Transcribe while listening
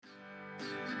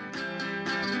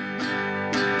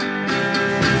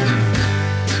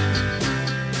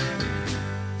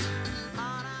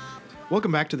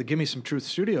Welcome back to the Gimme Some Truth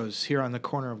Studios here on the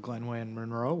corner of Glenway and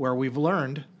Monroe, where we've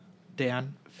learned,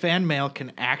 Dan, fan mail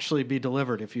can actually be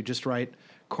delivered if you just write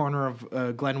corner of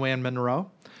Glenway and Monroe.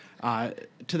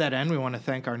 To that end, we want to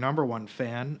thank our number one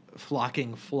fan,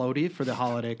 Flocking Floaty, for the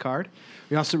holiday card.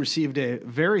 We also received a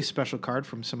very special card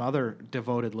from some other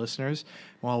devoted listeners.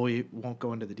 While we won't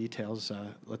go into the details,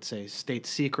 let's say state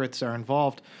secrets are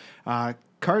involved.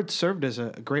 Cards served as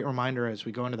a great reminder as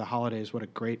we go into the holidays what a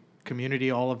great community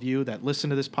all of you that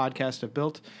listen to this podcast have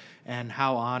built, and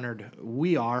how honored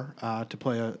we are to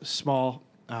play a small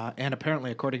and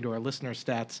apparently, according to our listener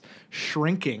stats,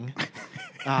 shrinking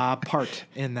part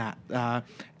in that.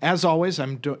 As always,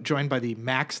 I'm joined by the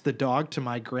Max the dog to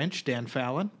my Grinch, Dan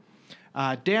Fallon.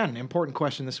 Dan, important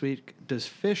question this week. Does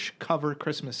Phish cover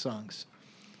Christmas songs?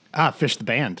 Phish the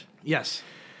band. Yes.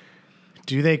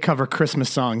 Do they cover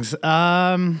Christmas songs?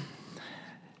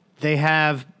 They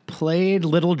have played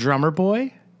Little Drummer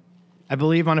Boy, I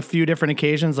believe, on a few different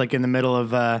occasions, like in the middle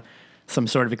of some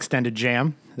sort of extended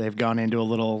jam. They've gone into a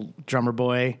little Drummer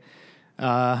Boy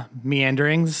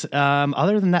meanderings.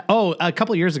 Other than that, a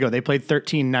couple of years ago, they played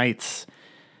 13 nights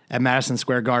at Madison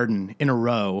Square Garden in a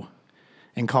row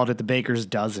and called it the Baker's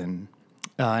Dozen.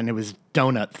 And it was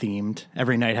donut themed.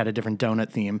 Every night had a different donut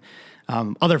theme.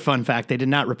 Other fun fact, they did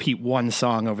not repeat one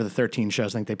song over the 13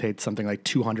 shows. I think they played something like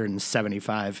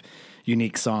 275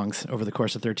 unique songs over the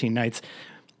course of 13 nights.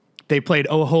 They played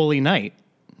Oh Holy Night,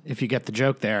 if you get the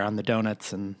joke there, on the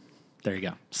donuts, and there you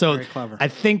go. So very clever. I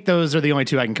think those are the only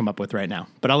two I can come up with right now.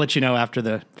 But I'll let you know after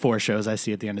the 4 shows I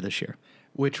see at the end of this year.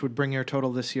 Which would bring your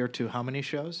total this year to how many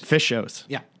shows? Phish shows.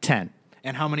 Yeah. 10.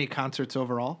 And how many concerts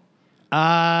overall?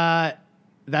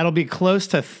 That'll be close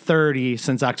to 30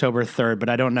 since October 3rd, but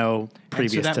I don't know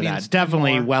previous that to means that.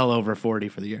 Definitely more. well over 40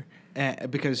 for the year.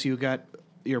 Because you got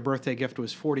your birthday gift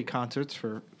was 40 concerts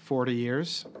for 40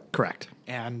 years. Correct.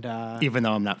 And even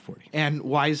though I'm not 40. And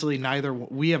wisely,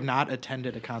 we have not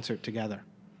attended a concert together.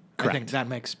 Correct. I think that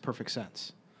makes perfect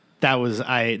sense. That was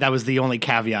the only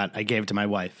caveat I gave to my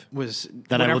wife. Was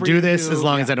that I will do this as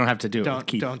long as I don't have to do it with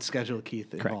Keith. Don't schedule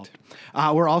Keith involved.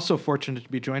 Correct. We're also fortunate to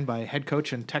be joined by head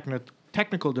coach and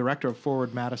technical director of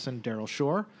Forward Madison, Daryl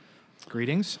Shore.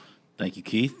 Greetings. Thank you,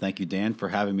 Keith. Thank you, Dan, for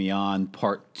having me on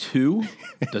part 2.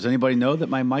 Does anybody know that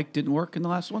my mic didn't work in the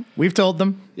last one? We've told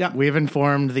them. Yeah. We've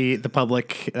informed the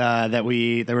public that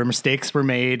there were mistakes were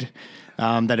made,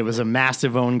 that it was a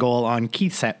massive own goal on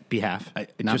Keith's behalf, I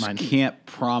not just mine. can't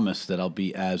promise that I'll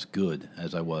be as good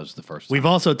as I was the first time. We've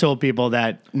also told people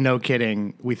that, no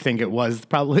kidding, we think it was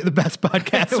probably the best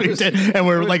podcast we did, and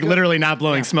we're like literally not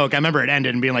blowing smoke. I remember it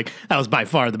ended and being like, that was by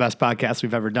far the best podcast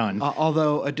we've ever done.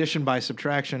 Although, addition by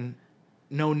subtraction,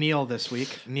 no Neil this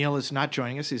week. Neil is not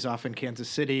joining us. He's off in Kansas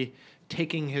City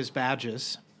taking his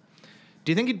badges.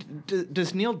 Do you think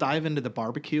does Neil dive into the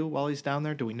barbecue while he's down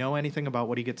there? Do we know anything about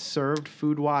what he gets served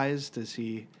food-wise? Does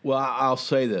he? Well, I'll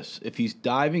say this. If he's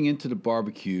diving into the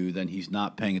barbecue, then he's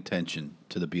not paying attention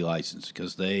to the B license,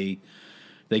 because they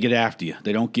get after you.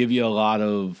 They don't give you a lot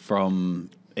of from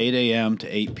 8 a.m. to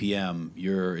 8 p.m.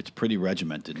 It's pretty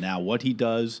regimented. Now, what he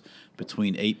does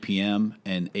between 8 p.m.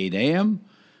 and 8 a.m.,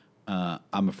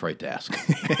 I'm afraid to ask.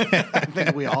 I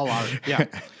think we all are. Yeah.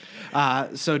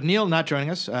 So Neil not joining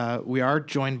us. We are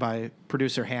joined by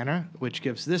producer Hannah, which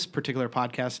gives this particular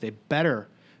podcast a better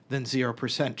than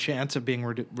 0% chance of being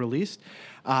released.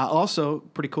 Also,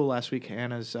 pretty cool last week,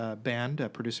 Hannah's band,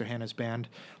 producer Hannah's band,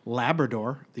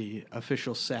 Labrador, the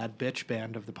official sad bitch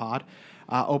band of the pod,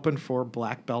 opened for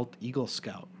Black Belt Eagle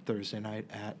Scout Thursday night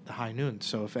at the high noon.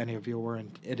 So if any of you were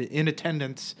in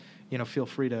attendance, feel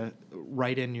free to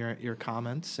write in your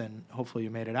comments, and hopefully you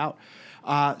made it out.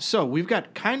 So we've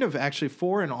got kind of actually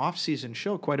for an off-season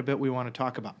show quite a bit we want to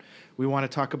talk about. We want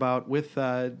to talk about with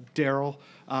Daryl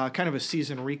kind of a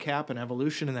season recap and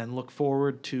evolution, and then look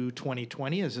forward to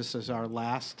 2020 as this is our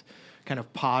last kind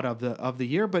of pod of the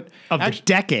year, but the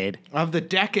decade. Of the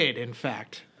decade, in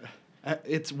fact.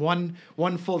 It's one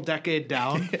full decade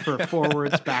down for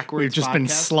forwards, backwards. We've just podcast. been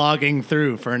slogging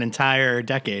through for an entire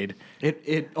decade.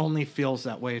 It only feels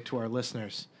that way to our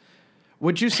listeners.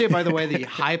 Would you say, by the way, the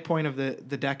high point of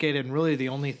the decade, and really the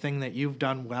only thing that you've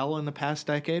done well in the past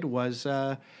decade, was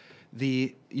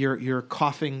your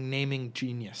coughing naming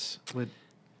genius?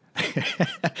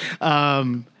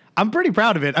 I'm pretty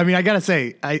proud of it. I mean, I gotta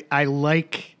say, I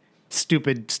like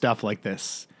stupid stuff like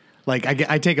this. Like,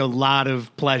 I take a lot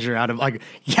of pleasure out of, like,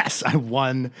 yes, I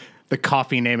won the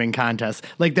coffee naming contest.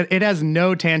 Like, that it has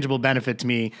no tangible benefit to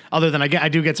me other than I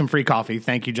do get some free coffee.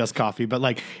 Thank you, Just Coffee. But,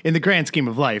 like, in the grand scheme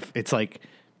of life, it's like,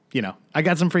 I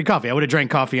got some free coffee. I would have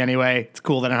drank coffee anyway. It's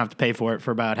cool that I don't have to pay for it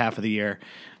for about half of the year.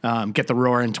 Get the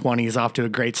Roaring 20s off to a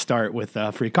great start with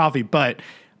free coffee, but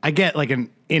I get like an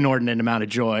inordinate amount of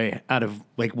joy out of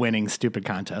like winning stupid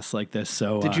contests like this.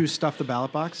 So Did you stuff the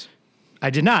ballot box? I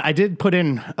did not. I did put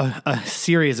in a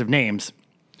series of names.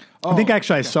 I think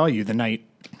actually I saw you the night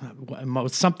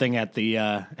something at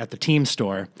the team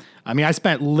store. I mean, I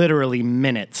spent literally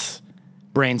minutes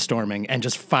brainstorming and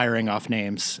just firing off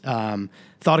names.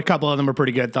 Thought a couple of them were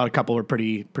pretty good. Thought a couple were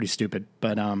pretty stupid.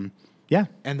 But yeah.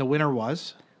 And the winner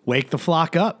was? Wake the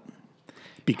Flock Up.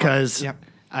 Because Yep.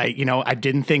 I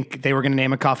didn't think they were going to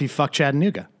name a coffee Fuck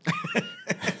Chattanooga.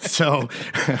 So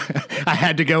I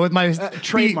had to go with my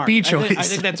Trademark. B choice. I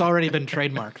think that's already been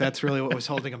trademarked. That's really what was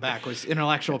holding him back, was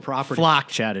intellectual property. Flock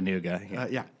Chattanooga.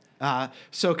 Yeah.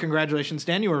 So congratulations,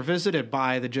 Dan. You were visited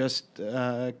by the Just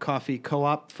Coffee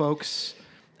Co-op folks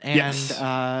and Yes.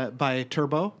 by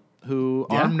Turbo, who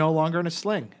Yeah. are no longer in a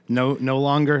sling. No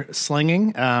longer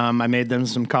slinging. I made them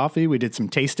some coffee. We did some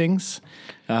tastings.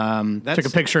 Took a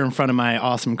picture in front of my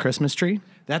awesome Christmas tree.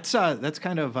 That's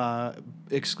kind of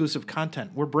exclusive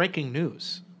content. We're breaking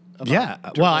news. about Yeah.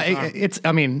 Turbo's Well, arm. it's,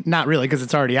 I mean, not really because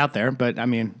it's already out there, but I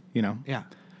mean, Yeah.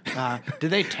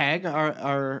 Did they tag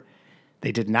our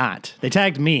They did not. They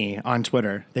tagged me on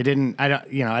Twitter. They didn't. I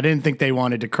didn't think they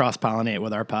wanted to cross pollinate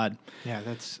with our pod. Yeah,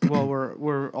 that's well.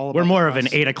 We're all about We're more of an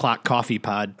cross- 8:00 coffee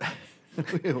pod.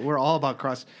 We're all about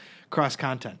cross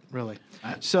content, really.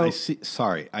 So I see.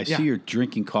 Sorry, I Yeah. see you're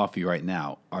drinking coffee right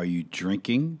now. Are you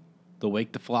drinking the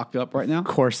Wake the Flock Up right now? Of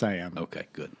course, I am. Okay,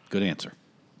 good answer.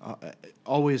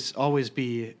 always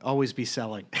be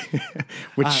selling.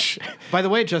 Which By the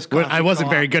way, Just well, Coffee I wasn't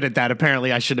Co-op- very good at that.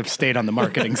 Apparently, I should have stayed on the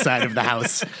marketing side of the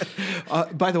house.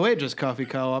 By the way, Just Coffee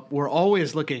Co-op, we're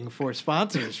always looking for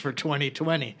sponsors for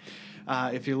 2020.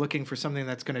 If you're looking for something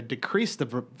that's going to decrease the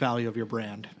value of your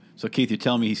brand, So Keith, you're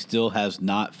telling me he still has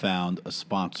not found a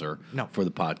sponsor No. for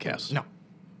the podcast? no.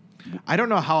 I don't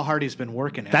know how hard he's been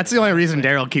working at That's it. the only reason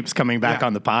Daryl keeps coming back Yeah.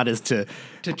 on the pod is to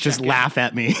just check in. laugh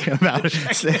at me about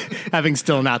having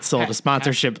still not sold a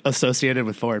sponsorship associated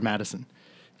with Forward Madison.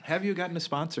 Have you gotten a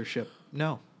sponsorship?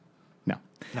 No. No.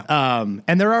 No.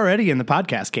 And they're already in the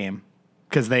podcast game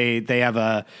because they have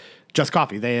a Just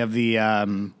Coffee. They have the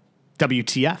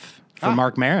WTF for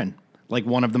Mark Maron, like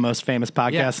one of the most famous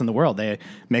podcasts in the world. They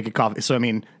make a coffee. So, I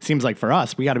mean, seems like for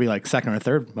us, we got to be like second or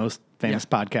third most famous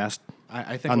podcast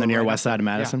I think on the we're near right west up there. side of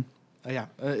Madison. Yeah.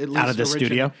 At least Out of this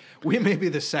studio? We may be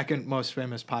the second most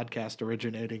famous podcast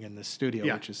originating in this studio,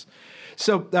 Yeah. which is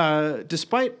so.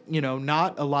 Despite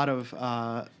not a lot of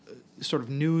sort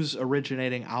of news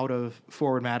originating out of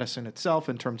Forward Madison itself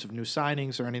in terms of new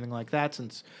signings or anything like that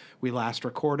since we last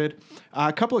recorded,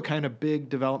 a couple of kind of big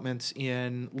developments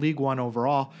in League One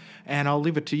overall, and I'll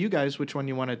leave it to you guys which one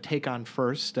you want to take on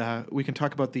first. We can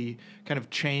talk about the kind of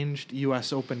changed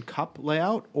U.S. Open Cup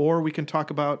layout, or we can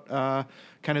talk about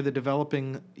kind of the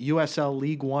developing USL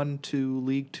League One to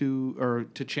League Two or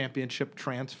to Championship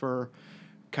transfer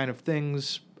kind of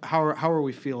things. How are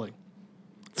we feeling?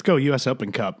 Let's go U.S.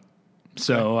 Open Cup.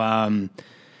 So I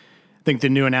think the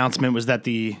new announcement was that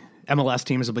the MLS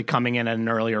teams will be coming in at an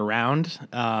earlier round.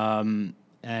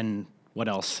 And what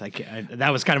else? That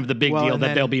was kind of the big Well, deal, and that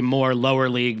then- there'll be more lower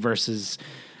league versus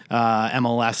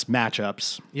MLS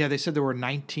matchups. Yeah, they said there were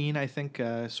 19, I think,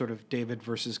 sort of David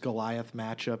versus Goliath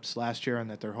matchups last year, and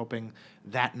that they're hoping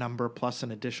that number plus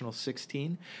an additional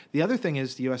 16. The other thing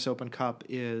is the U.S. Open Cup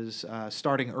is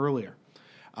starting earlier.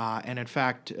 And in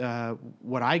fact,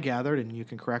 what I gathered, and you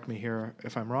can correct me here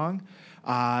if I'm wrong,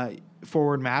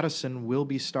 Forward Madison will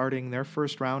be starting their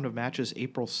first round of matches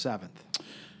April 7th.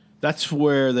 That's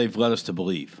where they've led us to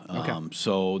believe. Okay.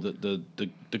 So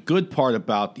the good part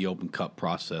about the Open Cup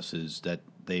process is that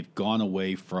they've gone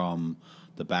away from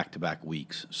the back-to-back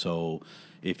weeks. So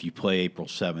if you play April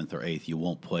 7th or 8th, you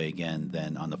won't play again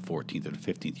then on the 14th or the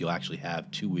 15th. You'll actually have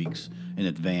 2 weeks in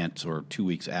advance or 2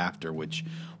 weeks after, which,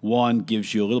 one,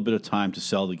 gives you a little bit of time to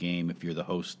sell the game if you're the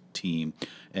host team,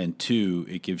 and two,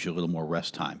 it gives you a little more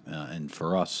rest time. And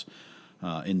for us,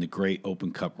 in the great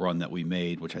Open Cup run that we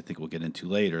made, which I think we'll get into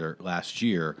later, last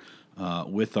year,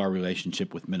 with our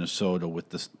relationship with Minnesota, with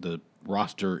the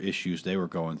roster issues they were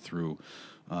going through,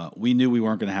 we knew we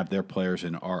weren't going to have their players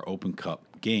in our Open Cup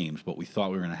games, but we thought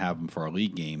we were going to have them for our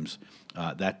league games.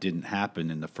 That didn't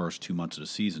happen in the first 2 months of the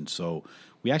season. So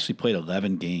we actually played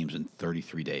 11 games in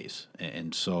 33 days.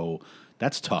 And so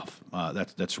that's tough.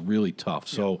 That's really tough.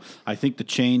 So I think the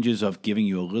changes of giving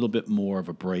you a little bit more of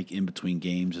a break in between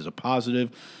games is a positive.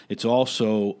 It's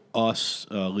also us,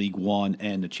 League One,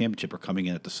 and the championship are coming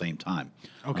in at the same time,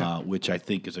 which I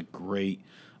think is a great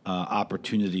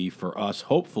opportunity for us,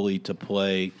 hopefully, to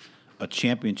play a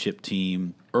championship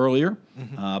team earlier,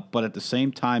 but at the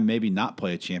same time, maybe not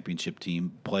play a championship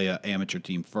team, play an amateur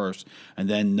team first, and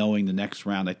then knowing the next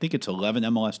round. I think it's 11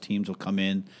 MLS teams will come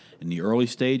in the early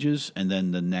stages, and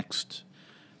then the next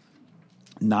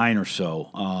 9 or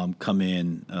so come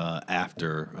in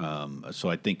after. So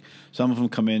I think some of them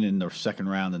come in the second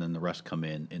round, and then the rest come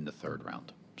in the third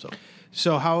round.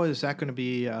 So how is that going to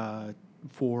be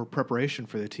for preparation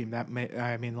for the team?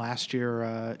 Last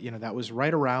year, that was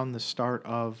right around the start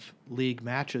of league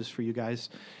matches for you guys.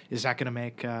 Is that going to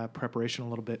make preparation a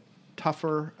little bit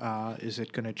tougher? Is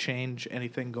it going to change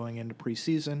anything going into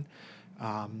preseason?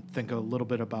 Think a little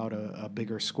bit about a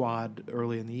bigger squad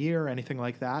early in the year, anything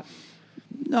like that?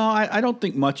 No, I don't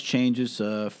think much changes.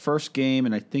 First game,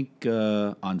 and I think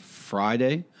on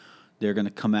Friday, they're going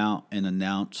to come out and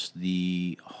announce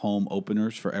the home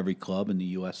openers for every club in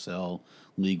the USL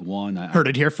League One. Heard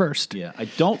it here first. Yeah, I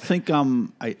don't think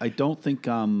I'm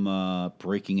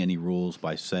breaking any rules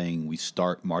by saying we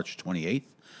start March 28th.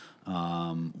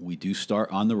 We do start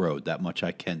on the road. That much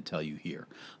I can tell you here.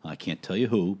 I can't tell you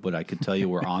who, but I can tell you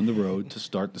we're on the road to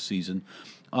start the season.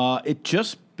 It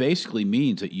just basically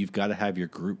means that you've got to have your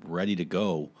group ready to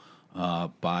go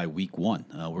by week 1.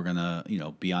 We're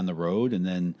gonna, be on the road, and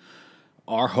then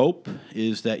our hope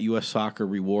is that U.S. Soccer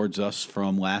rewards us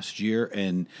from last year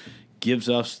and gives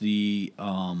us the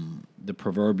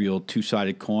proverbial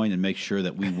two-sided coin and makes sure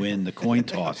that we win the coin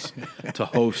toss to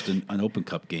host an Open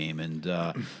Cup game. And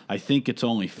I think it's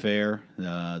only fair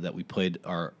that we played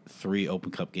our 3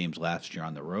 Open Cup games last year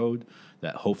on the road,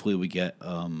 that hopefully we get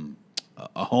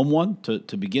a home one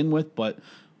to begin with, but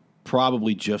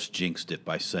probably just jinxed it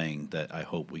by saying that I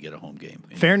hope we get a home game.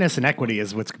 Fairness and equity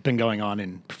is what's been going on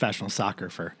in professional soccer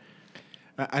for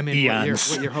what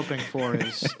you're hoping for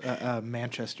is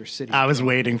Manchester City. I was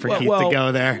waiting for Keith to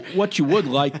go there. What you would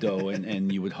like, though,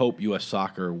 and you would hope U.S.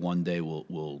 Soccer one day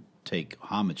will take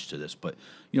homage to this, but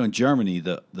in Germany,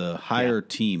 the higher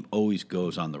team always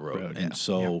goes on the road, and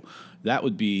so that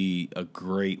would be a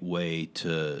great way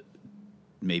to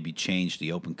maybe change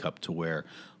the Open Cup to where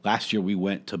last year we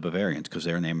went to Bavarians because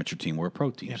they're an amateur team, we're a pro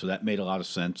team. Yeah. So that made a lot of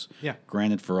sense. Yeah.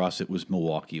 Granted, for us, it was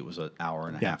Milwaukee. It was an hour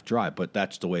and a half drive, but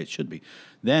that's the way it should be.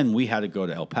 Then we had to go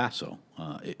to El Paso.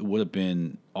 It would have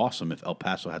been awesome if El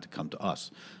Paso had to come to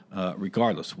us.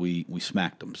 Regardless, we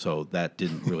smacked them, so that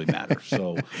didn't really matter.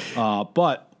 So,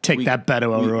 but that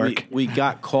Beto O'Rourke. We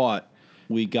got caught.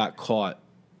 We got caught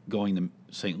going to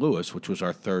St. Louis, which was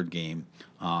our third game.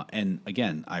 And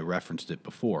again, I referenced it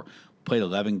before. Played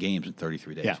 11 games in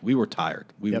 33 days. Yeah. We were tired.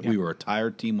 We were a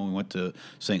tired team when we went to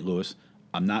St. Louis.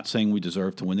 I'm not saying we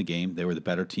deserved to win the game. They were the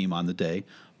better team on the day.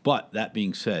 But that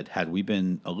being said, had we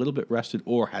been a little bit rested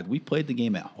or had we played the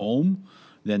game at home,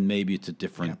 then maybe it's a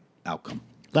different outcome.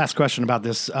 Last question about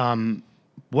this.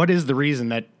 What is the reason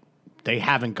that they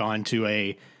haven't gone to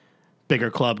a bigger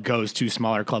club goes to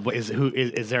smaller club?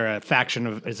 Is there a faction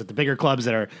of, is it the bigger clubs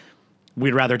that are,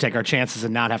 we'd rather take our chances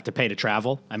and not have to pay to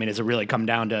travel? I mean, does it really come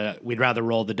down to we'd rather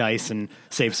roll the dice and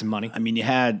save some money? I mean, you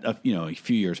had, a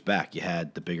few years back, you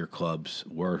had the bigger clubs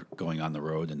were going on the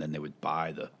road, and then they would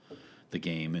buy the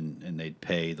game, and they'd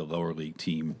pay the lower league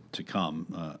team to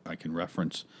come. I can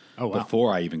reference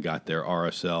before I even got there,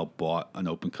 RSL bought an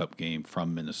Open Cup game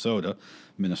from Minnesota.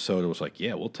 Minnesota was like,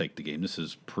 yeah, we'll take the game. This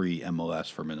is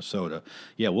pre-MLS for Minnesota.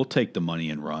 Yeah, we'll take the money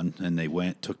and run. And they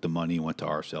took the money, went to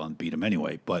RSL and beat them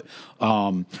anyway. But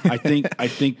I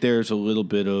think there's a little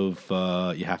bit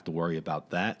of you have to worry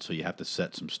about that. So you have to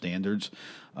set some standards.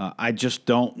 I just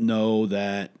don't know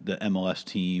that the MLS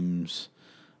teams,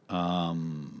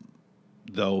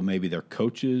 though maybe their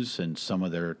coaches and some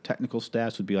of their technical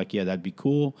staffs would be like, yeah, that'd be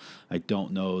cool. I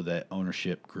don't know that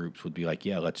ownership groups would be like,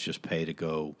 yeah, let's just pay to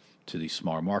go to these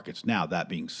smaller markets. Now, that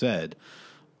being said,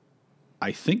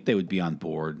 I think they would be on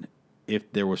board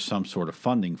if there was some sort of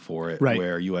funding for it,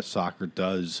 where U.S. Soccer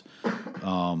does,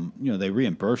 they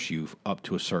reimburse you up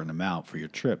to a certain amount for your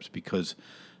trips because,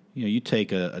 you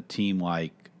take a team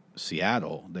like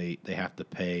Seattle, they have to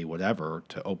pay whatever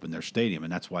to open their stadium,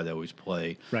 and that's why they always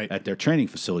play at their training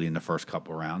facility in the first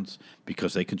couple of rounds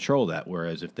because they control that.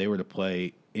 Whereas if they were to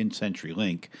play in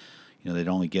CenturyLink, they'd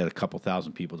only get a couple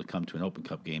thousand people to come to an Open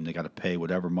Cup game. They got to pay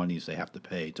whatever monies they have to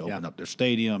pay to open up their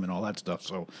stadium and all that stuff.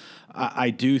 So I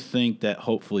do think that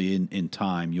hopefully in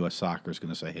time, U.S. Soccer is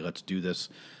going to say, hey, let's do this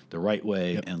the right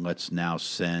way, and let's now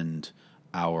send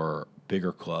our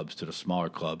bigger clubs to the smaller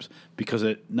clubs because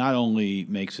it not only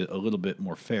makes it a little bit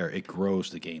more fair, it grows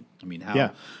the game. I mean,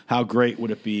 how great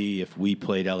would it be if we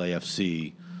played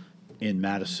LAFC in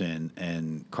Madison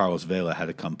and Carlos Vela had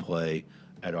to come play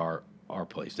at our our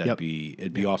place. Yep.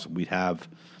 It'd be awesome.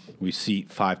 We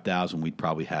seat 5,000. We'd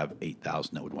probably have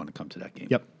 8,000 that would want to come to that game.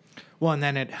 Yep. Well, and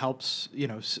then it helps,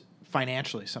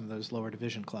 financially some of those lower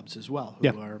division clubs as well who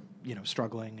Yeah. are,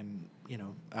 struggling. And,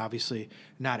 obviously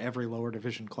not every lower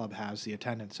division club has the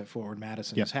attendance that Forward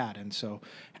Madison Yeah. has had. And so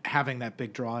having that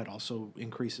big draw, it also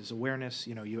increases awareness.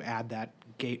 You add that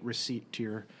gate receipt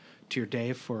to your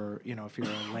day for, if you're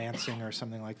a Lansing or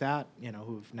something like that,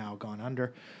 who've now gone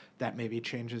under, that maybe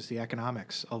changes the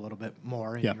economics a little bit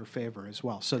more in Yeah. your favor as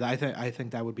well. So I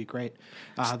think that would be great.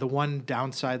 The one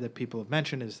downside that people have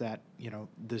mentioned is that,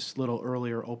 this little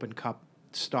earlier Open Cup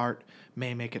start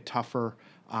may make it tougher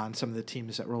on some of the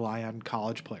teams that rely on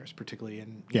college players, particularly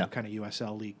in kind of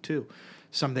USL League Two.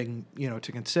 Something,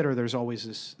 to consider. There's always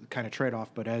this kind of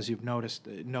trade-off, but as you've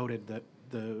noted that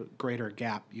the greater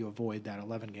gap you avoid that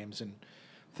 11 games in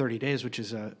 30 days, which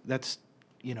is that's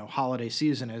holiday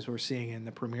season as we're seeing in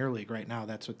the Premier League right now.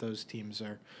 That's what those teams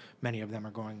many of them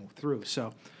are going through.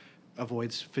 So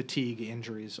avoids fatigue,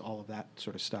 injuries, all of that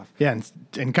sort of stuff. Yeah,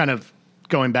 and kind of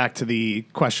going back to the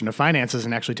question of finances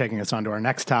and actually taking us on to our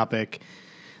next topic,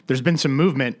 there's been some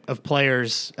movement of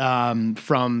players from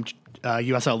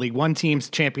USL League One teams,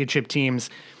 championship teams,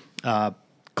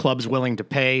 clubs willing to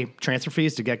pay transfer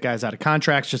fees to get guys out of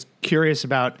contracts. Just curious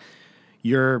about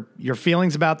your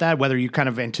feelings about that, whether you kind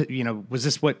of, was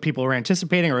this what people were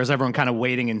anticipating, or is everyone kind of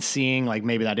waiting and seeing, like,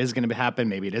 maybe that is going to happen,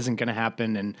 maybe it isn't going to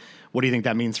happen, and what do you think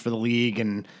that means for the league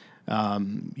and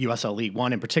USL League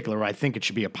One in particular, where I think it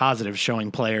should be a positive,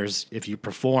 showing players, if you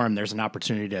perform, there's an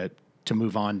opportunity to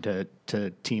move on to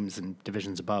teams and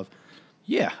divisions above.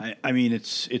 Yeah, I mean,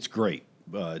 it's great.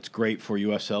 It's great for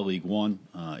USL League One.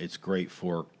 It's great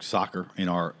for soccer in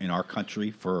our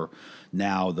country. For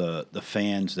now, the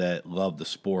fans that love the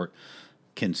sport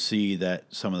can see that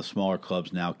some of the smaller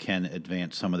clubs now can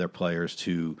advance some of their players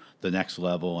to the next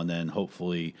level, and then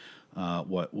hopefully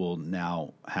what will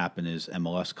now happen is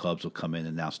MLS clubs will come in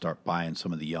and now start buying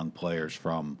some of the young players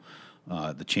from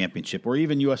the championship or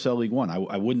even USL League One.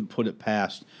 I wouldn't put it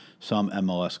past some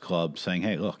MLS clubs saying,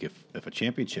 hey, look, if a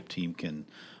championship team can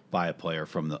buy a player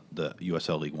from the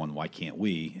USL League One, why can't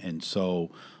we? And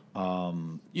so,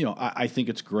 I think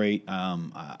it's great.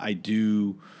 I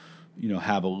do,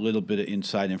 have a little bit of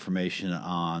inside information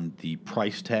on the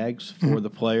price tags for the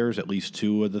players, at least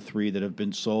 2 of the 3 that have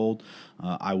been sold.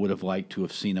 I would have liked to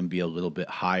have seen them be a little bit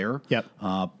higher. Yep.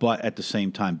 But at the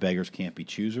same time, beggars can't be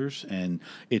choosers. And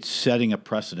it's setting a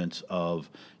precedence of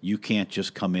you can't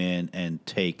just come in and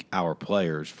take our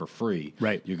players for free.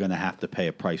 Right. You're going to have to pay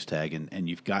a price tag. And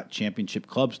you've got championship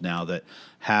clubs now that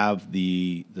have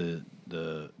the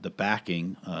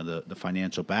backing, the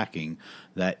financial backing,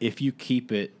 that if you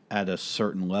keep it at a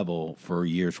certain level for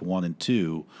years 1 and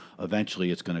 2,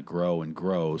 eventually it's going to grow and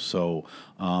grow. So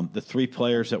the 3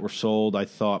 players that were sold, I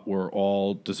thought, were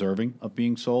all deserving of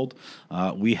being sold.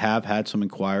 We have had some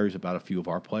inquiries about a few of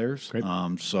our players. Great.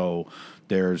 So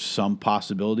there's some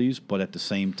possibilities, but at the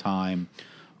same time,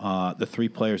 the 3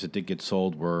 players that did get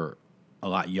sold were a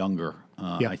lot younger,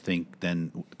 I think,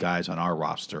 than guys on our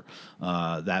roster.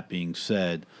 That being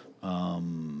said,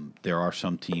 there are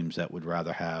some teams that would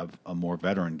rather have a more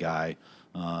veteran guy,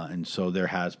 and so there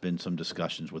has been some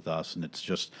discussions with us, and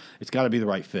it's got to be the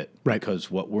right fit. Right. Because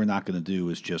what we're not going to do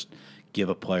is just give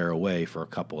a player away for a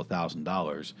couple of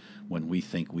 $1,000s when we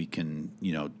think we can,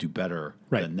 do better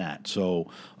than that. So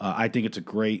I think it's a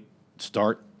great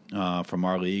start. From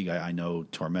our league, I know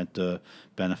Tormenta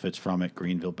benefits from it,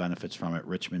 Greenville benefits from it,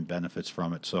 Richmond benefits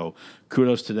from it. So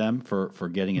kudos to them for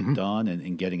getting it done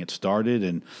and getting it started.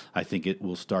 And I think it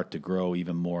will start to grow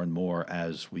even more and more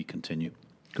as we continue.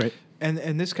 Great.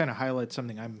 And this kind of highlights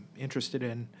something I'm interested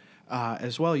in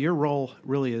as well. Your role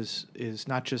really is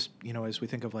not just, as we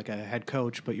think of like a head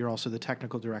coach, but you're also the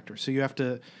technical director. So you have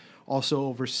to also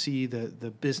oversee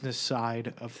the business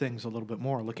side of things a little bit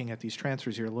more. Looking at these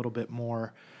transfers, you're a little bit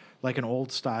more like an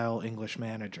old-style English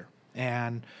manager.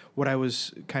 And what I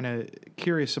was kind of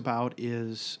curious about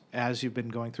is, as you've been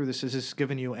going through this, has this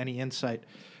given you any insight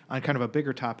on kind of a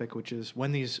bigger topic, which is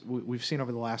when we've seen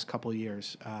over the last couple of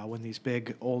years, when these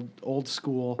big old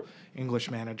school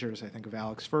English managers, I think of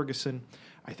Alex Ferguson,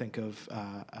 I think of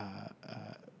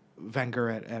Wenger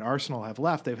at Arsenal, have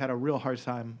left, they've had a real hard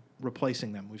time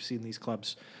replacing them. We've seen these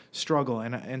clubs struggle.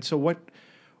 And so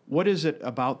what is it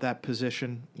about that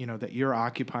position, that you're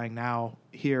occupying now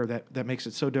here that makes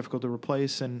it so difficult to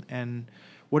replace, and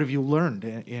what have you learned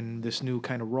in this new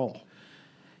kind of role?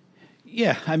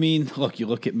 Yeah, I mean, look, you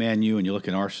look at Man U and you look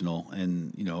at Arsenal,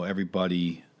 and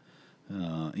everybody,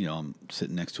 I'm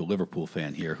sitting next to a Liverpool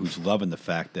fan here who's loving the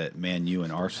fact that Man U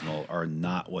and Arsenal are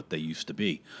not what they used to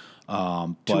be.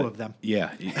 Two of them.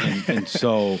 Yeah, and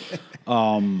so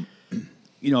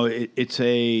it's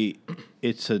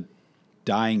a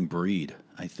dying breed,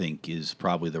 I think, is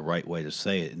probably the right way to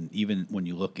say it. And even when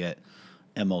you look at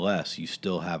MLS, you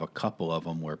still have a couple of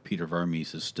them where Peter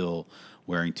Vermes is still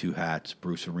wearing two hats.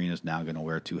 Bruce Arena's now going to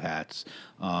wear two hats.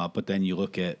 But then you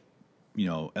look at,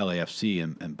 LAFC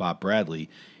and Bob Bradley,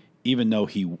 even though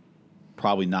he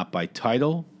probably not by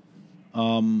title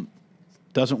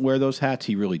doesn't wear those hats,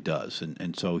 he really does.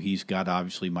 And so he's got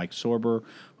obviously Mike Sorber,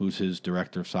 who's his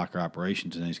director of soccer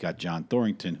operations, and then he's got John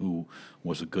Thorrington, who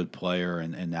was a good player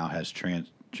and now has transitioned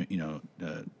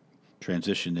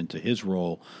into his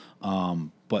role.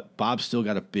 But Bob's still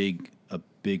got a big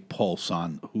pulse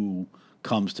on who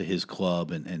comes to his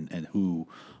club and who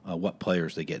what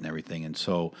players they get and everything. And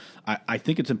so I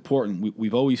think it's important.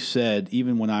 We've always said,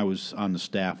 even when I was on the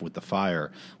staff with the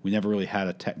Fire, we never really had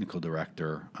a technical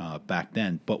director back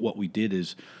then. But what we did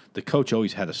is the coach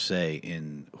always had a say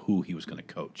in who he was going to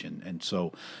coach. And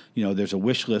so, there's a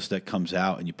wish list that comes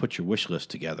out, and you put your wish list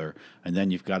together, and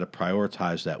then you've got to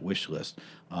prioritize that wish list.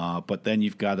 But then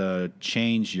you've got to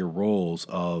change your roles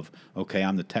of, okay,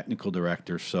 I'm the technical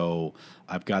director, so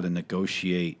I've got to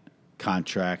negotiate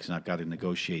contracts and I've got to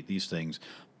negotiate these things.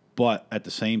 But at the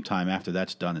same time, after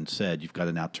that's done and said, you've got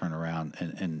to now turn around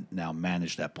and now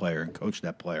manage that player and coach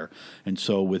that player. And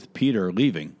so with Peter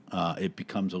leaving, it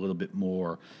becomes a little bit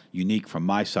more unique from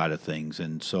my side of things.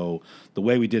 And so the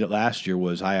way we did it last year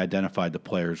was I identified the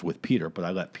players with Peter, but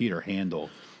I let Peter handle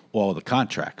all the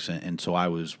contracts. And so I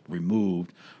was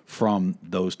removed from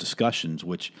those discussions,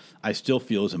 which I still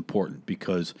feel is important,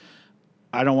 because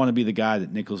I don't want to be the guy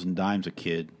that nickels and dimes a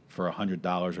kid for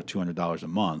 $100 or $200 a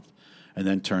month, and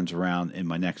then turns around in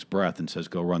my next breath and says,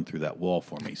 "Go run through that wall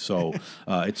for me." So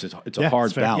it's a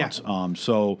hard balance. Yeah.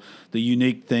 So the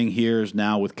unique thing here is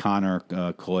now with Connor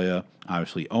Koya,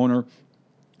 obviously owner,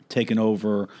 taking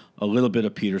over a little bit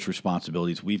of Peter's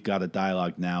responsibilities. We've got a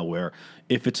dialogue now where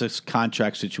if it's a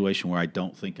contract situation where I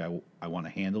don't think I want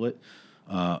to handle it,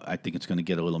 I think it's going to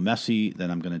get a little messy,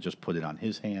 then I'm going to just put it on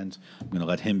his hands. I'm going to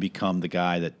let him become the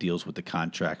guy that deals with the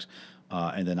contracts.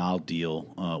 And then I'll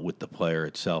deal with the player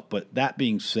itself. But that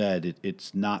being said,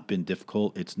 it's not been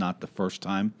difficult. It's not the first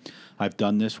time I've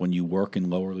done this. When you work in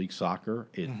lower league soccer,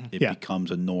 it becomes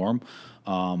a norm.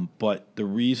 But the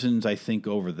reasons I think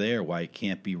over there why it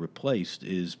can't be replaced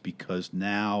is because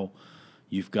now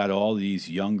you've got all these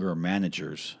younger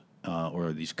managers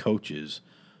or these coaches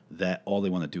that all they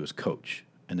want to do is coach.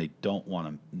 And they don't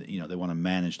want to, they want to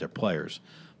manage their players.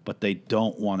 But they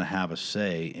don't want to have a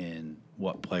say in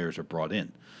what players are brought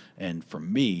in. And for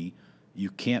me,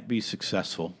 you can't be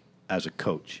successful as a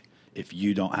coach if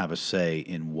you don't have a say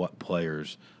in what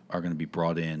players are going to be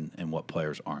brought in and what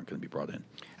players aren't going to be brought in.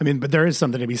 I mean, but there is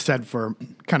something to be said for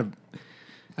kind of,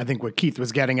 I think what Keith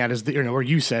was getting at is, or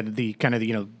you said, the kind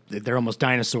of, they're almost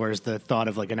dinosaurs, the thought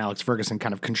of like an Alex Ferguson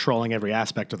kind of controlling every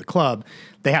aspect of the club.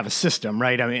 They have a system,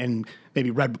 right? I mean, and maybe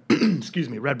Red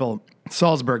Bull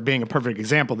Salzburg being a perfect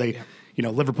example. They,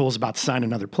 Liverpool's about to sign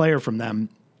another player from them.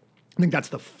 I think that's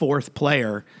the fourth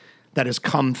player that has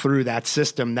come through that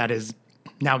system that is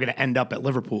now going to end up at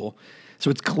Liverpool.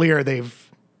 So it's clear they've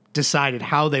decided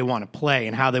how they want to play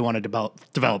and how they want to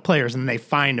develop players, and then they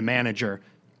find a manager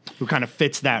who kind of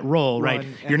fits that role, right?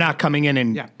 You're not coming in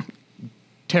and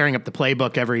tearing up the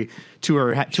playbook every two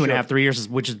and a half, 3 years,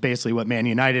 which is basically what Man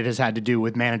United has had to do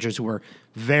with managers who are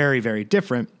very, very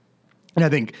different. And I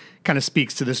think kind of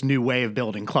speaks to this new way of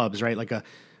building clubs, right? Like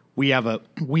we have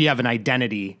an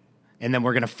identity, and then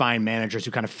we're going to find managers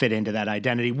who kind of fit into that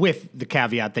identity, with the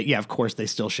caveat that, of course, they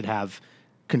still should have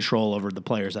control over the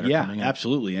players that are coming in. Yeah,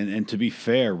 absolutely. And to be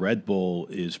fair, Red Bull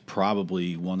is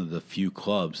probably one of the few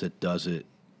clubs that does it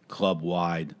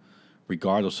club-wide,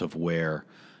 regardless of where.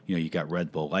 You got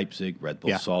Red Bull Leipzig, Red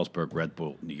Bull Salzburg, Red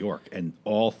Bull New York, and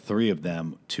all three of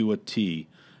them, to a T,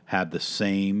 have the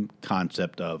same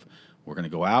concept of, we're going to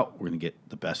go out, we're going to get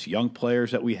the best young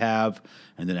players that we have,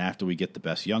 and then after we get the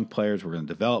best young players, we're going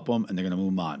to develop them, and they're going to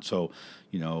move them on. So,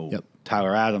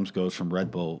 Tyler Adams goes from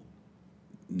Red Bull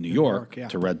New York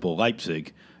to Red Bull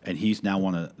Leipzig, and he's now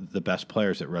one of the best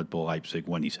players at Red Bull Leipzig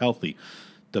when he's healthy.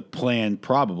 The plan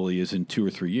probably is in 2 or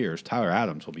 3 years, Tyler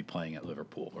Adams will be playing at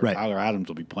Liverpool, or Tyler Adams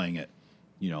will be playing at,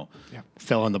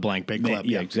 fill in the blank big club.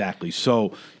 Yeah, exactly.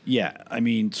 So, I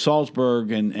mean,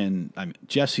 Salzburg and I mean,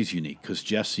 Jesse's unique because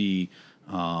Jesse,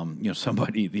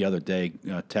 somebody the other day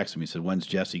texted me and said, "When's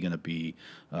Jesse going to be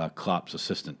Klopp's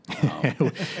assistant?"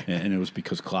 And it was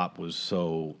because Klopp was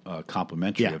so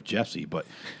complimentary of Jesse. But,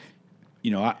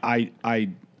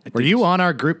 I Were you on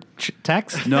our group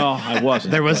text? No, I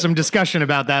wasn't. There was but some discussion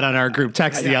about that on our group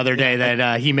text the other day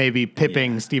that he may be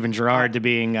pipping Steven Gerrard to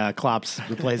being Klopp's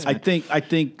replacement. I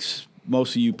think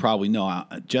most of you probably know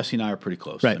Jesse and I are pretty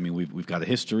close. Right. I mean, we've got a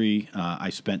history.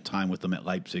 I spent time with them at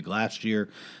Leipzig last year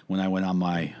when I went on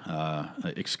my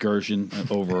excursion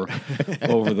over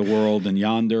the world and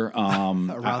yonder. Around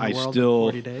the world in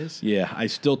 40 days? Yeah, I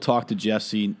still talk to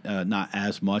Jesse, not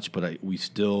as much, but we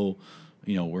still,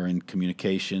 we're in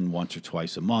communication once or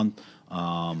twice a month.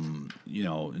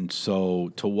 And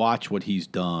so to watch what he's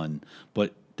done,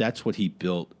 but that's what he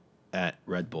built at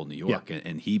Red Bull New York,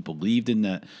 and he believed in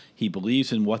that. He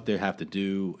believes in what they have to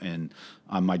do. And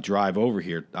on my drive over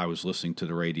here, I was listening to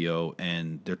the radio,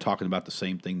 and they're talking about the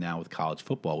same thing now with college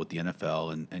football, with the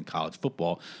NFL and college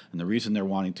football. And the reason they're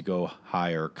wanting to go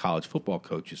hire college football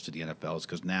coaches to the NFL is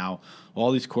because now all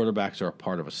these quarterbacks are a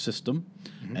part of a system,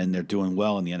 and they're doing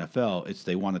well in the NFL. It's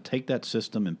they want to take that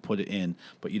system and put it in,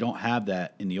 but you don't have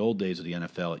that in the old days of the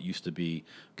NFL. It used to be,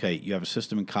 okay, you have a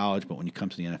system in college, but when you come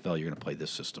to the NFL, you're going to play this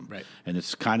system. Right. And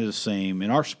it's kind of the same in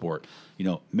our sport.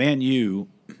 Man U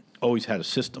always had a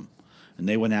system, and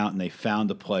they went out and they found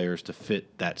the players to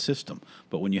fit that system.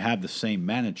 But when you have the same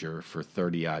manager for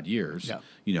 30-odd years,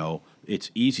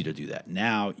 it's easy to do that.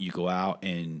 Now you go out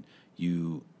and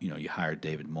you hire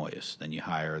David Moyes, then you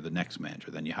hire the next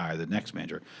manager, then you hire the next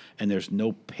manager, and there's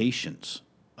no patience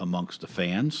amongst the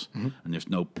fans, and there's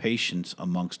no patience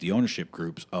amongst the ownership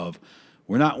groups of,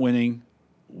 we're not winning,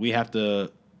 we have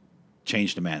to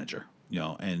change the manager,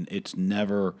 and it's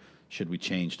never, should we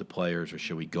change the players or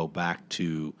should we go back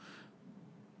to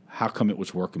how come it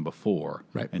was working before,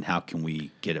 right, and how can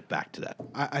we get it back to that?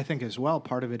 I think as well,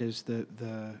 part of it is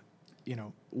the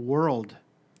world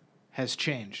has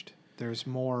changed. There's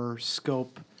more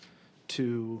scope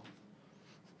to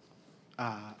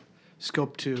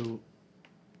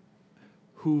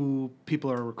who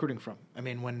people are recruiting from. I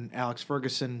mean, when Alex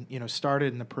Ferguson,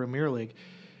 started in the Premier League,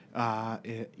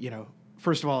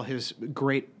 first of all, his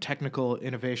great technical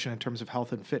innovation in terms of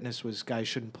health and fitness was guys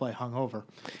shouldn't play hungover.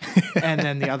 And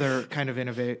then the other kind of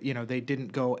they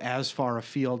didn't go as far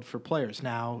afield for players.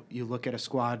 Now you look at a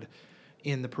squad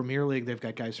in the Premier League, they've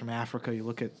got guys from Africa. You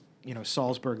look at,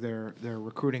 Salzburg, they're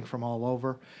recruiting from all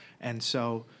over. And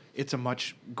so it's a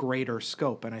much greater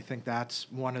scope. And I think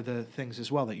that's one of the things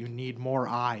as well, that you need more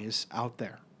eyes out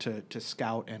there to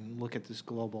scout and look at this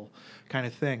global kind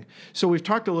of thing. So we've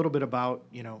talked a little bit about,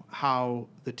 how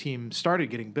the team started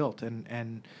getting built.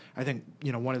 And I think,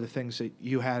 one of the things that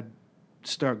you had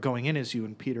start going in is you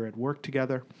and Peter had worked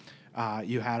together.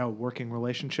 You had a working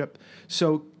relationship.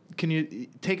 So can you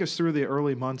take us through the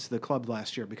early months of the club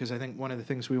last year? Because I think one of the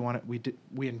things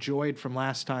we enjoyed from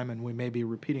last time, and we may be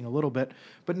repeating a little bit,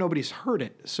 but nobody's heard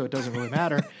it, so it doesn't really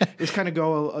matter, is kind of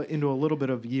go into a little bit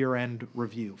of year-end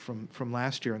review from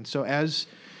last year. And so as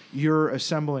you're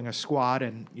assembling a squad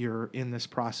and you're in this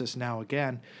process now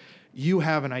again, you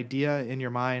have an idea in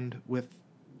your mind with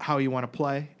how you want to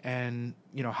play, and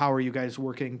how are you guys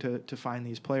working to find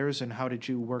these players, and how did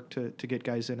you work to get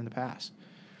guys in the past?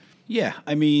 Yeah,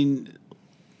 I mean,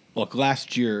 look,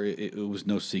 last year it was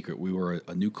no secret. We were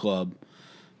a new club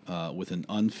with an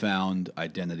unfound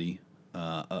identity,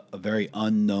 a very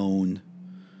unknown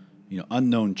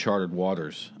chartered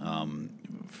waters,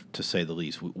 to say the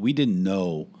least. We didn't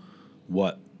know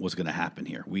what was going to happen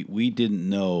here. We didn't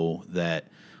know that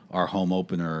our home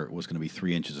opener was going to be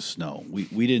 3 inches of snow.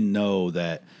 We didn't know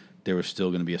that there was still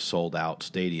going to be a sold-out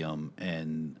stadium,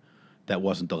 and that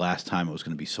wasn't the last time it was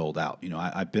going to be sold out.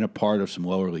 I've been a part of some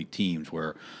lower league teams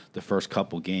where the first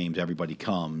couple games everybody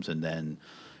comes, and then,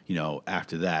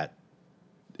 after that,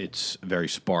 it's very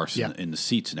sparse in the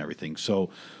seats and everything. So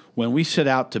when we set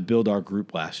out to build our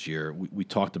group last year, we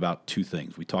talked about two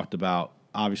things. We talked about,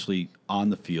 obviously,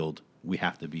 on the field, we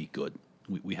have to be good.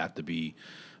 We have to be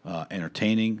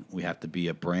entertaining. We have to be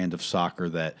a brand of soccer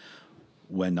that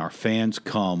when our fans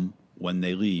come, when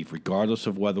they leave, regardless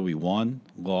of whether we won,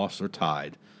 lost, or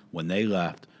tied, when they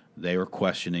left, they were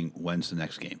questioning, when's the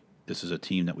next game? This is a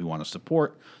team that we want to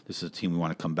support. This is a team we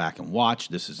want to come back and watch.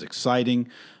 This is exciting.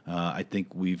 I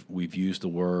think we've used the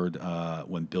word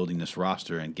when building this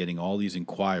roster and getting all these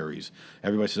inquiries.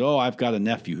 Everybody says, "Oh, I've got a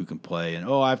nephew who can play," and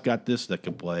 "Oh, I've got this that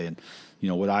can play." And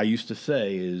what I used to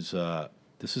say is,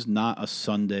 this is not a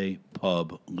Sunday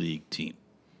pub league team.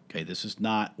 Okay, this is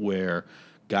not where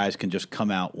guys can just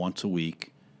come out once a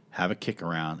week, have a kick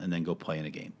around, and then go play in a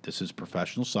game. This is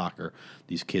professional soccer.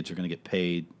 These kids are going to get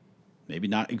paid, maybe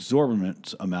not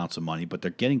exorbitant amounts of money, but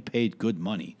they're getting paid good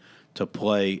money to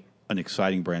play an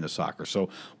exciting brand of soccer. So,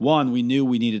 one, we knew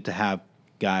we needed to have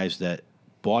guys that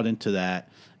bought into that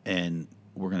and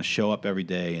were going to show up every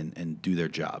day and do their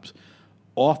jobs.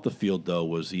 Off the field, though,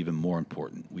 was even more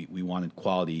important. We wanted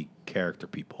quality character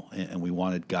people, and we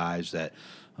wanted guys that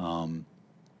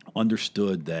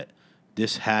understood that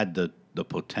this had the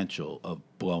potential of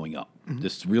blowing up. Mm-hmm.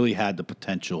 This really had the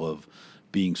potential of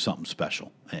being something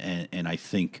special. And I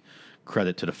think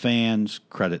credit to the fans,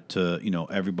 credit to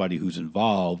everybody who's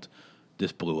involved,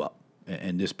 this blew up.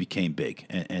 And this became big,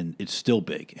 and it's still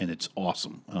big, and it's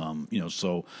awesome.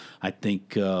 So I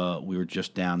think we were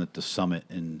just down at the summit,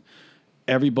 and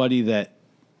everybody that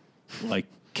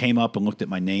came up and looked at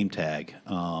my name tag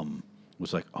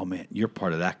was like, "Oh man, you're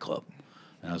part of that club,"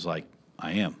 and I was like,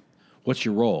 "I am." What's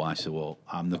your role? I said, "Well,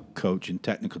 I'm the coach and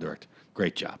technical director."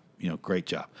 Great job, great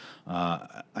job.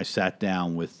 I sat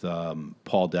down with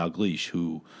Paul Dalglish,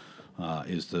 who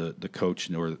is the coach,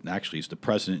 or actually is the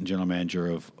president and general manager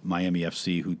of Miami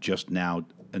FC, who just now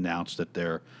announced that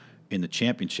they're in the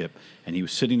championship. And he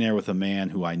was sitting there with a man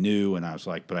who I knew, and I was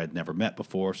like, but I'd never met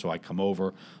before. So I come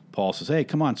over. Paul says, "Hey,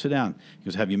 come on, sit down." He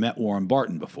goes, "Have you met Warren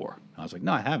Barton before?" I was like,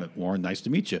 "No, I haven't. Warren, nice to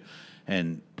meet you."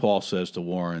 And Paul says to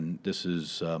Warren, "This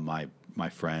is my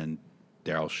friend,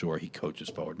 Daryl Shore. He coaches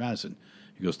Forward Madison."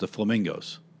 He goes, "The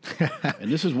Flamingos."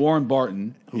 And this is Warren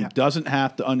Barton, who doesn't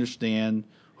have to understand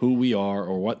who we are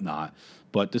or whatnot,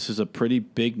 but this is a pretty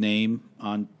big name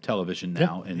on television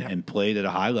now and played at a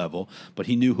high level, but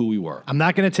he knew who we were. I'm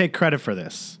not going to take credit for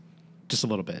this, just a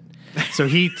little bit. So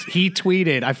he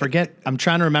tweeted, I forget, I'm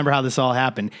trying to remember how this all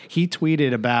happened. He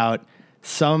tweeted about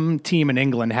some team in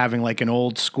England having like an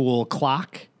old school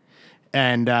clock,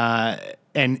 and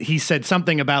he said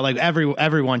something about like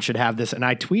everyone should have this, and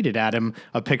I tweeted at him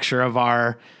a picture of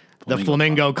the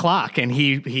Flamingo clock, and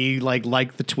he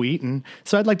liked the tweet, and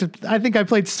so I think I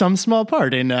played some small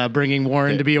part in bringing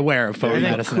Warren to be aware of Forward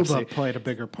Madison Kuba FC. played a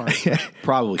bigger part.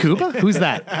 Probably Kuba? Who's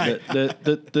that?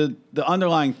 The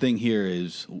underlying thing here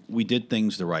is we did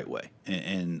things the right way,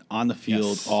 and on the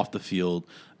field, off the field,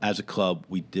 as a club,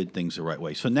 we did things the right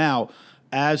way. So now,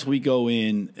 as we go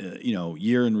in,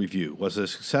 year in review, was it a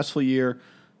successful year?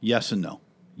 Yes and no.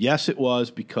 Yes, it was,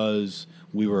 because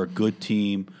we were a good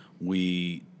team.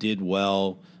 We did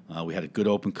well. We had a good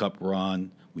Open Cup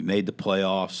run. We made the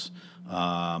playoffs.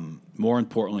 More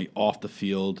importantly, off the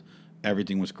field,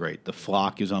 everything was great. The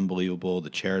flock is unbelievable. The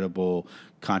charitable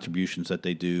contributions that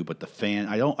they do, but the fan,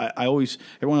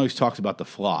 everyone always talks about the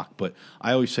flock, but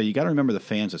I always say you got to remember the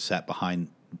fans that sat behind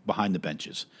the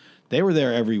benches. They were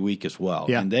there every week as well,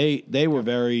 and they were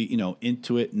very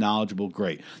into it, knowledgeable,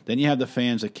 great. Then you have the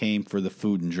fans that came for the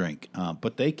food and drink,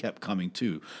 but they kept coming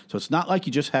too. So it's not like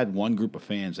you just had one group of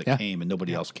fans that came and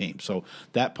nobody else came. So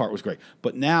that part was great.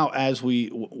 But now,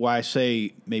 why I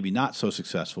say maybe not so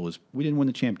successful is we didn't win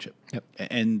the championship. Yep.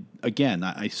 And again,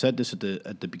 I said this at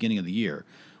the beginning of the year.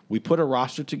 We put a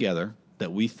roster together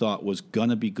that we thought was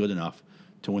gonna be good enough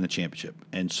to win the championship,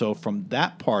 and so from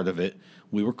that part of it,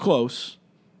 we were close,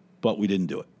 but we didn't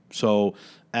do it. So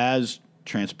as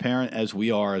transparent as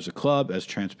we are as a club, as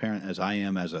transparent as I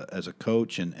am as a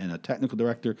coach and a technical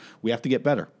director, we have to get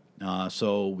better.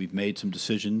 So we've made some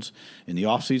decisions in the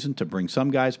offseason to bring some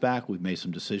guys back. We've made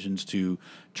some decisions to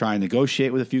try and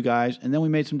negotiate with a few guys. And then we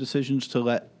made some decisions to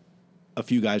let a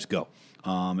few guys go.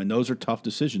 And those are tough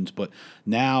decisions, but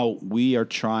now we are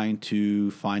trying to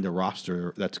find a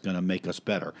roster that's going to make us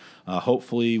better.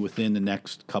 Hopefully within the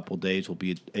next couple of days, we'll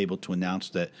be able to announce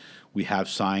that we have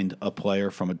signed a player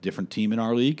from a different team in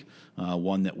our league,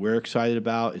 one that we're excited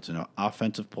about. It's an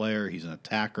offensive player. He's an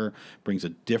attacker, brings a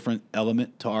different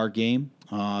element to our game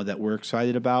that we're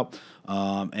excited about.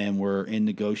 And we're in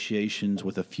negotiations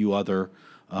with a few other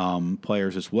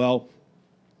players as well.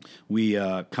 We,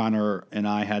 Connor and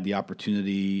I, had the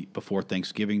opportunity before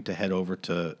Thanksgiving to head over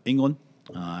to England.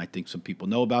 I think some people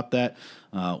know about that.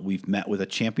 We've met with a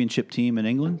championship team in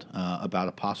England about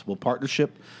a possible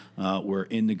partnership. We're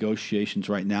in negotiations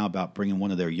right now about bringing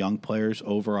one of their young players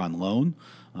over on loan.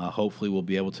 Hopefully we'll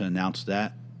be able to announce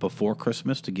that before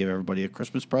Christmas to give everybody a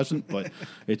Christmas present. But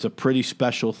it's a pretty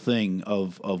special thing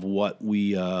of what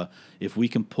we, if we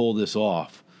can pull this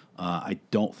off, I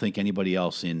don't think anybody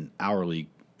else in our league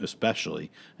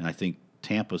especially, and I think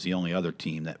Tampa's the only other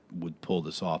team that would pull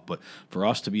this off. But for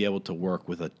us to be able to work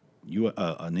with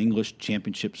an English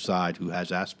championship side who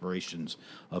has aspirations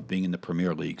of being in the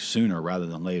Premier League sooner rather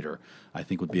than later, I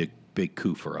think would be a big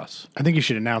coup for us. I think you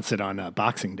should announce it on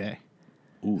Boxing Day.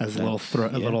 Ooh, as a little throw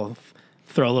a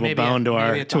little Maybe bone to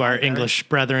our holiday. English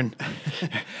brethren.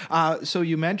 So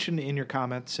you mentioned in your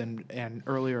comments and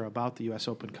earlier about the U.S.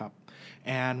 Open Cup,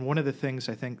 and one of the things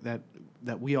I think that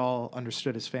we all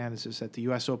understood as fans is that the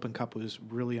U.S. Open Cup was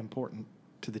really important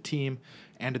to the team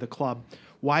and to the club.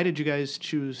 Why did you guys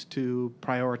choose to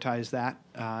prioritize that?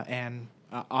 And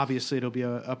obviously, it'll be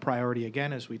a priority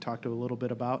again, as we talked a little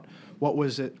bit about. What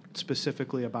was it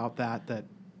specifically about that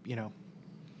you know?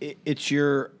 It's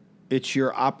your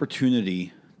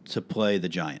opportunity to play the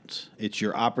Giants. It's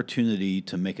your opportunity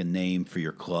to make a name for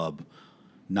your club,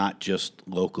 not just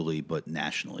locally but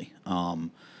nationally.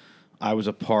 I was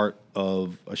a part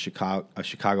of a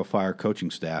Chicago Fire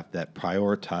coaching staff that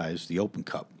prioritized the Open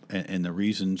Cup, and the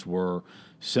reasons were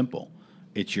simple.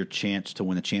 It's your chance to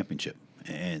win a championship,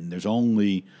 and there's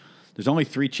only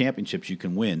 3 championships you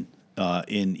can win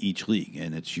in each league,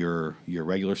 and it's your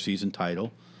regular season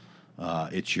title.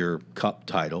 It's your cup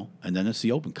title, and then it's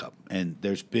the Open Cup. And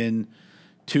there's been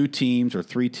 2 teams or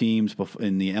 3 teams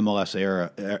in the MLS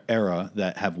era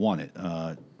that have won it,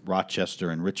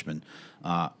 Rochester and Richmond.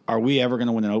 Are we ever going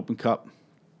to win an Open Cup?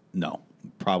 No,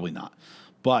 probably not.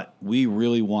 But we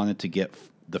really wanted to get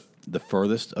the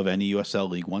furthest of any USL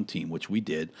League One team, which we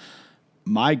did.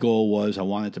 My goal was I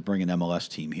wanted to bring an MLS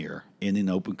team here in an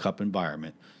Open Cup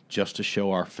environment just to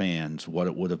show our fans what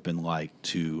it would have been like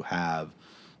to have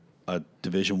a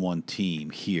Division I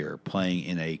team here playing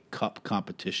in a cup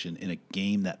competition in a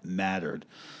game that mattered,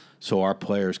 so our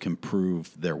players can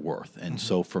prove their worth. And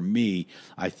so for me,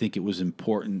 I think it was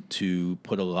important to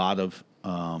put a lot of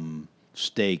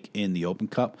stake in the Open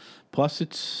Cup. Plus,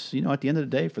 it's, at the end of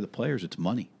the day, for the players, it's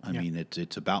money. I mean,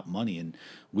 it's about money, and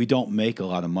we don't make a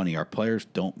lot of money. Our players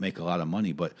don't make a lot of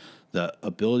money, but the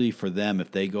ability for them,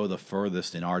 if they go the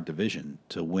furthest in our division,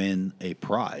 to win a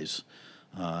prize,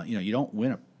 you don't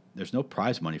win there's no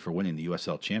prize money for winning the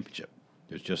USL Championship.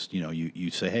 There's just, you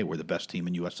say, hey, we're the best team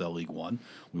in USL League One.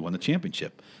 We won the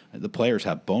championship. The players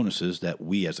have bonuses that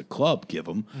we as a club give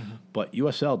them, but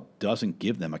USL doesn't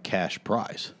give them a cash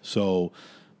prize. So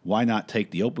why not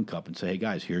take the Open Cup and say, hey,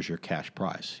 guys, here's your cash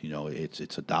prize.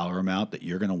 It's a dollar amount that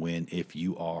you're going to win if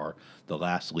you are the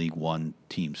last League One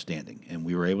team standing. And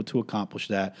we were able to accomplish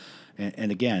that.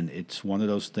 And again, it's one of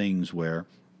those things where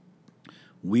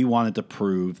we wanted to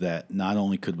prove that not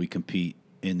only could we compete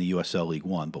in the USL League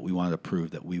One, but we wanted to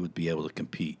prove that we would be able to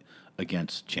compete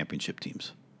against championship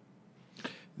teams.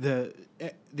 The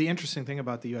interesting thing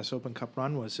about the U.S. Open Cup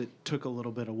run was it took a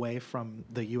little bit away from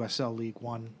the USL League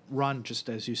One run, just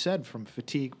as you said, from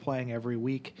fatigue, playing every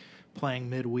week, playing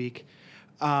midweek.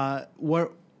 How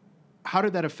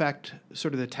did that affect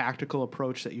sort of the tactical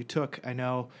approach that you took? I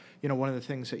know, one of the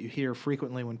things that you hear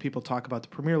frequently when people talk about the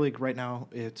Premier League right now,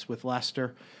 it's with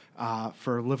Leicester.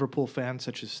 For Liverpool fans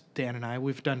such as Dan and I,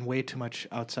 we've done way too much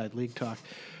outside league talk.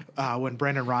 When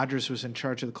Brendan Rodgers was in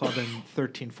charge of the club in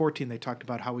 13-14, they talked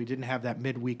about how we didn't have that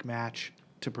midweek match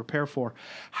to prepare for.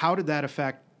 How did that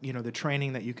affect, the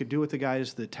training that you could do with the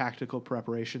guys, the tactical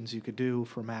preparations you could do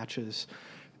for matches,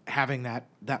 having that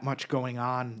much going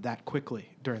on that quickly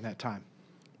during that time?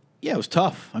 Yeah, it was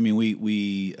tough. I mean,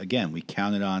 we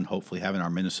counted on hopefully having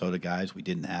our Minnesota guys. We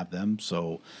didn't have them,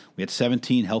 so we had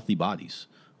 17 healthy bodies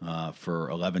for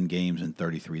 11 games in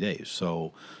 33 days.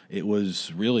 So it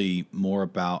was really more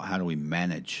about how do we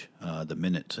manage the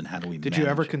minutes and how do we Did you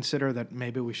ever consider that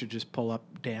maybe we should just pull up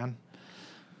Dan?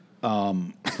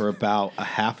 For about a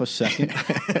half a second,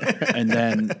 and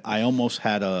then I almost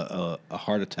had a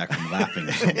heart attack from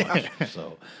laughing so much.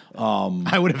 So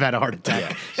I would have had a heart attack.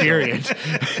 Yeah, period.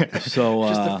 So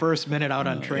just the first minute out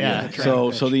on training.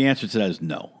 Yeah. So the answer to that is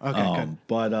no. Okay, good.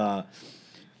 But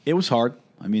it was hard.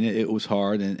 I mean, it was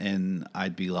hard, and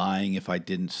I'd be lying if I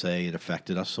didn't say it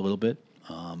affected us a little bit.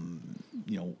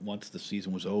 Once the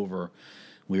season was over,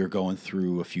 we were going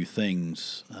through a few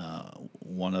things.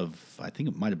 I think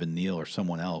it might have been Neil or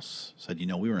someone else said,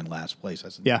 we were in last place. I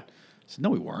said, yeah. I said, no,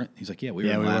 we weren't. He's like, yeah, we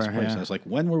were in last place. Yeah. I was like,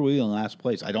 when were we in last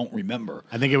place? I don't remember.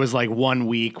 I think it was like 1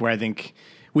 week where I think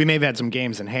we may have had some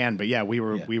games in hand, but we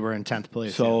were in 10th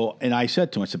place. So, and I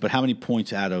said to him, I said, but how many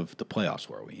points out of the playoffs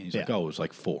were we? And he's like, it was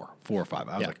like 4 or 5.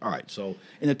 I was like, all right. So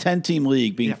in a 10-team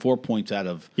league, being 4 points out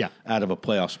of a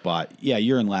playoff spot,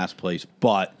 you're in last place,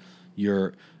 but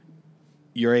you're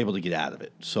able to get out of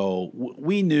it. So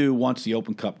we knew once the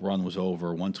Open Cup run was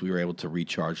over, once we were able to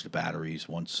recharge the batteries,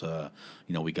 once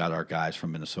we got our guys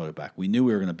from Minnesota back, we knew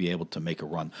we were going to be able to make a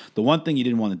run. The one thing you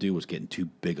didn't want to do was get in too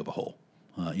big of a hole.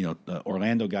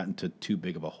 Orlando got into too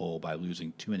big of a hole by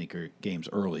losing too many games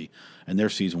early, and their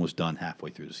season was done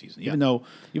halfway through the season. Even though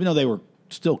they were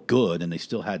still good and they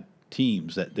still had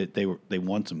teams that they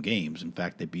won some games. In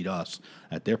fact, they beat us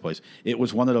at their place. It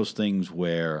was one of those things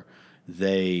where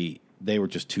they were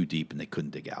just too deep and they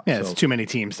couldn't dig out. Yeah, it's too many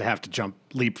teams to have to jump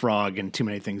leapfrog and too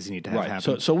many things you need to have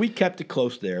happen. So we kept it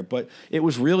close there, but it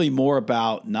was really more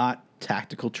about not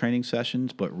tactical training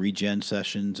sessions, but regen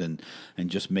sessions and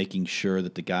just making sure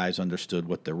that the guys understood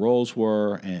what their roles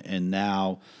were. And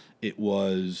now it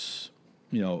was,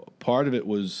 part of it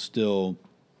was still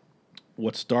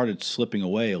what started slipping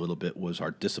away a little bit was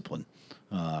our discipline,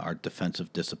 our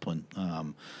defensive discipline,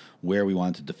 where we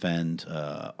wanted to defend,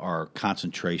 our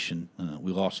concentration.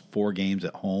 We lost 4 games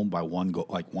at home by 1 goal,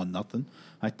 like 1-0.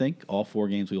 I think all 4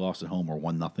 games we lost at home were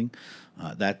 1-0.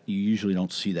 That you usually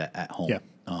don't see that at home.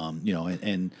 Yeah.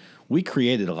 And we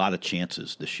created a lot of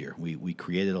chances this year. We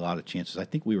created a lot of chances. I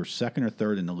think we were 2nd or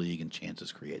 3rd in the league in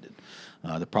chances created.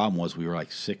 The problem was we were like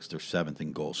 6th or 7th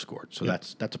in goals scored. So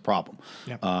that's a problem.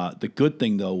 Yeah. The good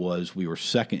thing, though, was we were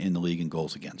 2nd in the league in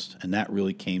goals against. And that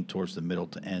really came towards the middle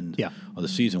to end of the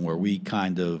season, where we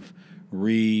kind of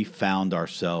re-found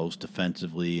ourselves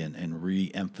defensively and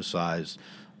re-emphasized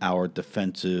our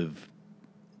defensive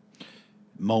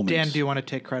moments. Dan, do you want to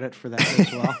take credit for that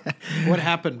as well? What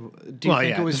happened? Do you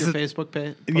think it was your Facebook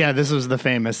page? Yeah, this was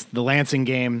the Lansing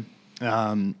game,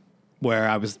 where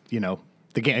I was,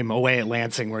 the game away at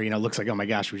Lansing, where, it looks like, oh my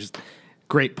gosh, we just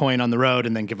great point on the road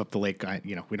and then give up the late.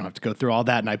 We don't have to go through all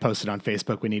that. And I posted on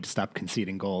Facebook, we need to stop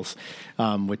conceding goals,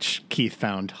 which Keith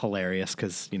found hilarious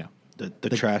because,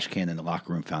 The trash can in the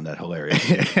locker room found that hilarious.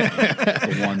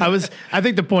 I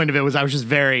think the point of it was I was just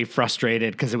very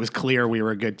frustrated because it was clear we were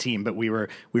a good team, but we were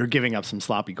giving up some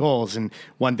sloppy goals. And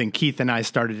one thing Keith and I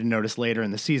started to notice later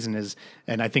in the season is,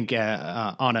 and I think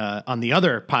on the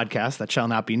other podcast that shall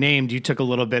not be named, you took a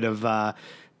little bit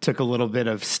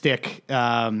of stick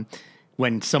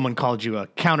when someone called you a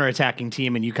counterattacking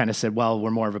team, and you kind of said, well,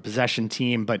 we're more of a possession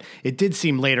team. But it did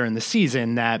seem later in the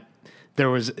season that there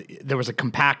was a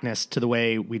compactness to the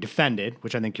way we defended,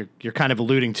 which I think you're kind of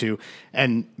alluding to,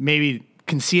 and maybe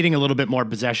conceding a little bit more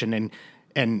possession.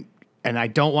 And I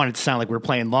don't want it to sound like we're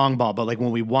playing long ball, but like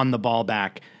when we won the ball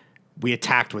back, we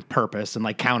attacked with purpose and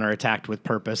like counterattacked with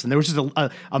purpose. And there was just a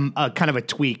kind of a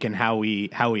tweak in how we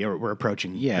were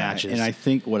approaching matches. And I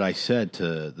think what I said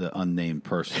to the unnamed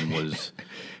person was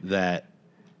that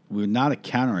we're not a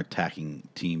counterattacking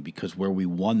team because where we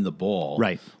won the ball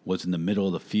was in the middle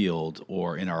of the field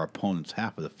or in our opponent's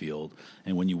half of the field.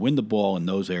 And when you win the ball in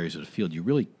those areas of the field, you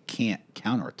really can't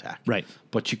counterattack. Right.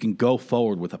 But you can go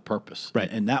forward with a purpose. Right.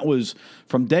 And that was,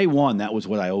 from day one, that was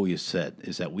what I always said,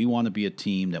 is that we want to be a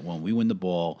team that when we win the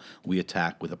ball, we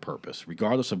attack with a purpose,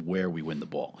 regardless of where we win the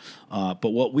ball.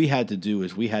 But what we had to do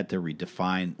is we had to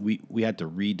redefine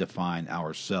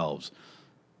ourselves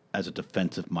as a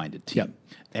defensive-minded team. Yep.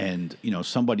 And,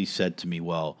 somebody said to me,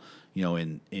 well,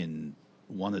 in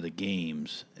one of the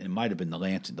games, it might have been the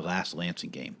last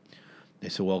Lansing game, they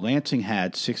said, well, Lansing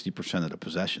had 60% of the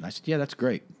possession. I said, yeah, that's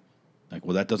great. Like,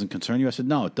 well, that doesn't concern you? I said,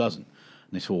 no, it doesn't.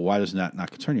 And they said, well, why does that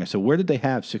not concern you? I said, where did they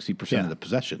have 60% of the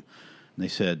possession?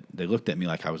 And they looked at me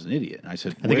like I was an idiot. And I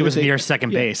said, I think it was near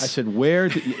second base. I said,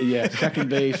 second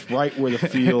base, right where the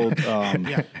field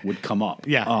would come up.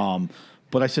 Yeah.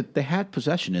 But I said they had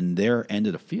possession in their end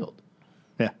of the field.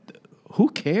 Yeah. Who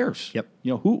cares? Yep.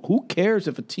 Who cares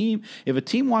if a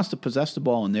team wants to possess the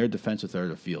ball in their defensive third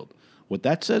of the field? What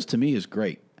that says to me is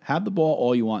great. Have the ball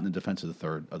all you want in the defensive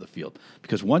third of the field.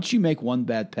 Because once you make one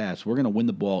bad pass, we're going to win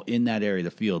the ball in that area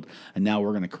of the field, and now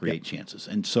we're going to create chances.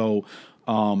 And so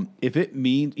if it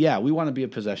means, we want to be a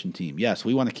possession team. Yes,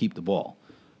 we want to keep the ball.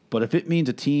 But if it means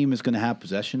a team is going to have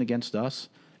possession against us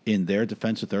in their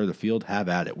defensive third of the field, have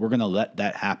at it. We're going to let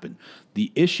that happen.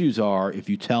 The issues are if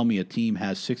you tell me a team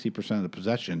has 60% of the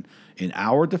possession in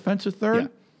our defensive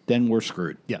third, then we're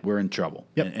screwed. Yeah. We're in trouble.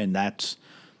 Yep. And that's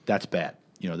bad.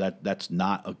 That's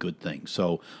not a good thing.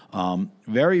 So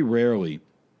very rarely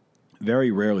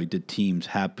did teams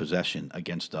have possession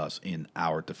against us in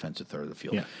our defensive third of the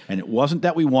field. Yeah. And it wasn't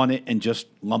that we won it and just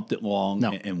lumped it long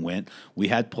No. and went. We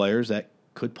had players that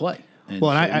could play. And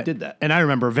Well, and so I we did that. And I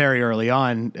remember very early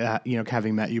on,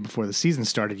 having met you before the season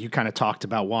started, you kind of talked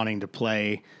about wanting to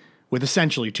play with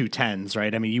essentially 2 10s,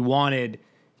 right? I mean, you wanted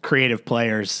creative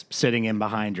players sitting in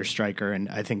behind your striker, and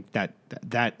I think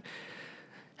that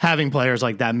having players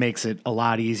like that makes it a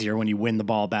lot easier when you win the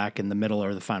ball back in the middle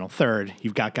or the final third.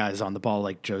 You've got guys on the ball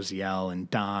like Josiel and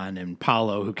Don and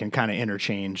Paulo who can kind of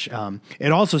interchange.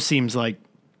 It also seems like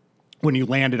when you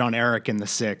landed on Eric in the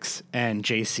 6 and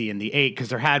JC in the 8, because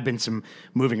there had been some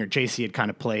moving, or JC had kind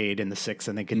of played in the 6,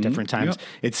 I think, at different times. Yep.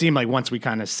 It seemed like once we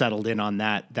kind of settled in on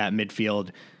that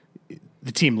midfield,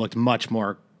 the team looked much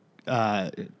more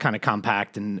kind of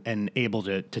compact and able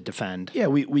to defend. Yeah,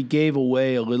 we gave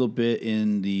away a little bit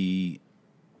in the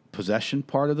possession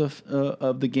part of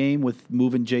the game with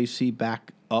moving JC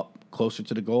back up closer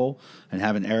to the goal and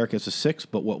having Eric as a 6.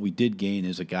 But what we did gain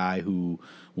is a guy who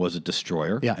was a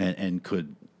destroyer and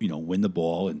could win the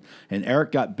ball. And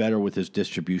Eric got better with his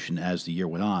distribution as the year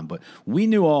went on. But we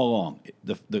knew all along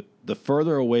the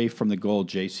further away from the goal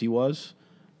JC was,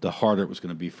 the harder it was going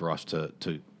to be for us to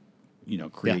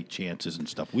create chances and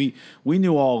stuff. We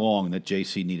knew all along that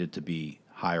JC needed to be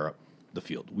higher up the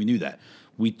field. We knew that.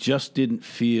 We just didn't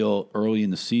feel early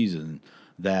in the season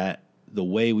that the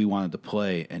way we wanted to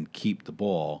play and keep the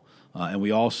ball. And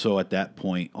we also, at that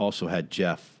point, also had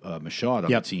Jeff Michaud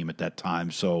on the team at that time.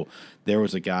 So there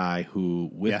was a guy who,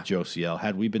 with Josiel,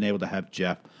 had we been able to have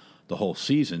Jeff the whole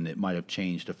season, it might have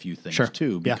changed a few things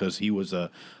too, because he was a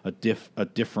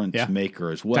difference maker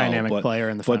as well. Dynamic player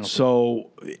in the final. But so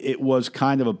it was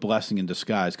kind of a blessing in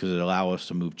disguise because it allowed us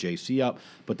to move JC up,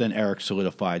 but then Eric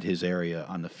solidified his area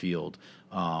on the field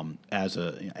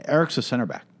Eric's a center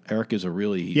back. Eric is a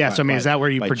really So I mean, is that where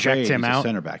you project him out?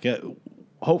 Center back.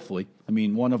 Hopefully. I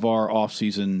mean, one of our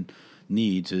offseason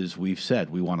needs is we've said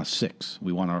we want a 6.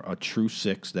 We want a true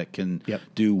 6 that can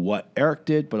do what Eric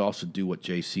did, but also do what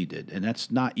JC did. And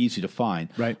that's not easy to find.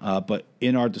 Right. But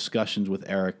in our discussions with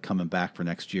Eric coming back for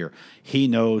next year, he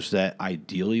knows that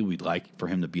ideally we'd like for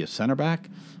him to be a center back,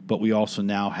 but we also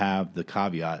now have the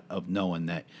caveat of knowing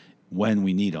that when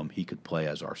we need him, he could play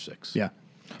as our 6. Yeah.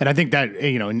 And I think that,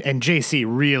 and JC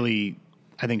really,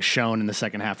 I think, shone in the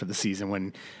second half of the season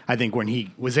when he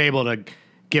was able to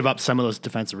give up some of those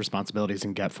defensive responsibilities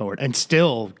and get forward and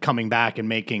still coming back and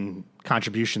making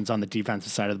contributions on the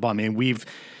defensive side of the ball. I mean,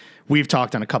 we've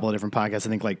talked on a couple of different podcasts. I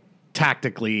think like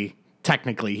technically,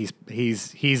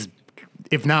 he's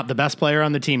if not the best player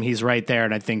on the team, he's right there.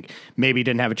 And I think maybe he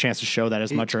didn't have a chance to show that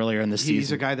as much earlier in the season.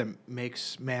 He's a guy that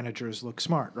makes managers look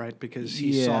smart, right? Because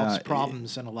he solves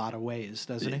problems in a lot of ways,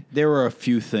 doesn't he? There were a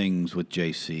few things with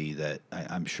JC that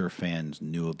I'm sure fans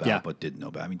knew about but didn't know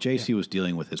about. I mean, JC was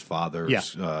dealing with his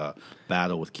father's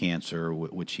battle with cancer,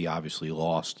 which he obviously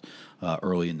lost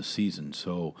early in the season.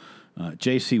 So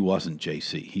JC wasn't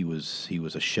JC. He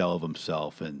was a shell of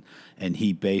himself, and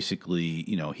he basically,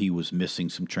 he was missing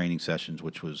some training sessions,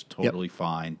 which was totally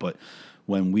fine. But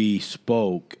when we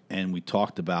spoke and we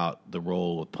talked about the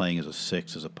role of playing as a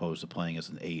 6 as opposed to playing as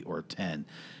an 8 or a 10,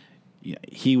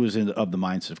 he was of the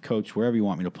mindset of, coach, wherever you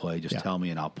want me to play, just tell me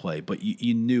and I'll play. But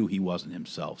you knew he wasn't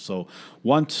himself. So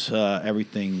once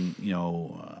everything,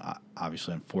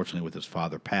 obviously, unfortunately, with his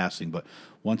father passing, but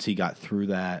once he got through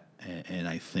that, and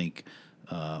I think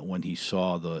when he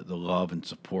saw the love and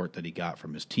support that he got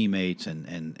from his teammates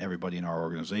and everybody in our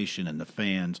organization and the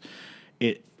fans,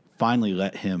 it finally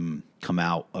let him come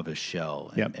out of his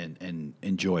shell and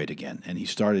enjoy it again. And he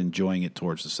started enjoying it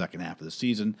towards the second half of the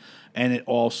season. And it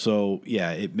also,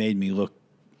 it made me look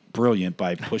brilliant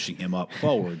by pushing him up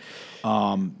forward.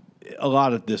 A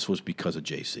lot of this was because of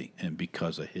JC and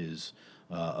because of his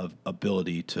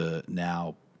ability to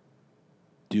now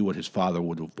do what his father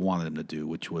would have wanted him to do,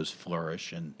 which was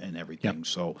flourish and everything.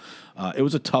 So it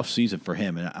was a tough season for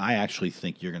him. And I actually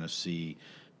think you're going to see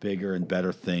bigger and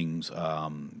better things,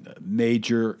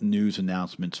 major news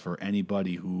announcements for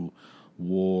anybody who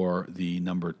wore the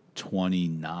number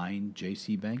 29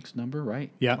 J.C. Banks number, right?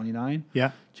 Yeah. 29?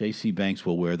 Yeah. J.C. Banks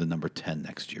will wear the number 10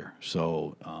 next year.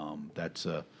 So that's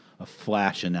a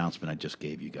flash announcement I just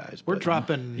gave you guys. We're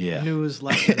dropping news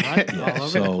left and right all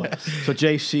over the place. So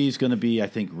JC is going to be, I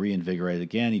think, reinvigorated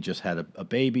again. He just had a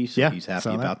baby, so he's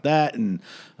happy about that. And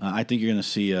I think you're going to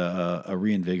see a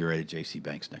reinvigorated JC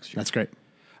Banks next year. That's great.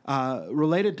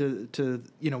 Related to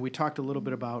we talked a little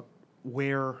bit about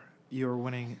where you're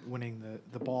winning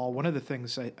the ball. One of the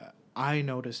things I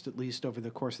noticed, at least over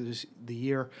the course of the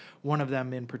year, one of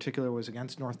them in particular was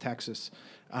against North Texas.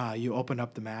 You opened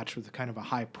up the match with kind of a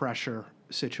high pressure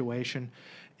situation,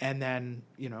 and then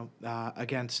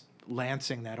against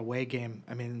Lansing, that away game.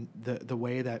 I mean, the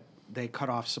way that they cut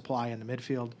off supply in the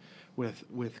midfield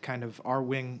with kind of our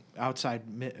wing outside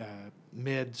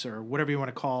mids or whatever you want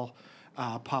to call.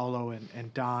 Paolo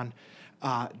and Don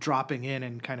dropping in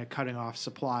and kind of cutting off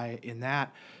supply in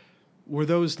that. Were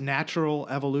those natural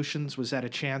evolutions? Was that a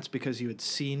chance because you had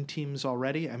seen teams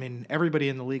already? I mean, everybody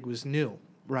in the league was new,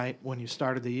 right, when you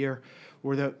started the year.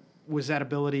 Was that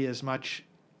ability as much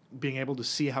being able to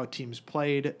see how teams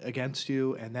played against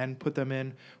you and then put them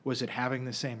in? Was it having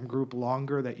the same group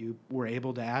longer that you were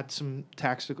able to add some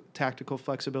tactical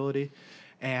flexibility?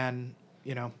 And,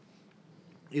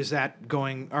 is that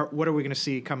going, or what are we going to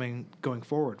see going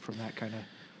forward from that kind of?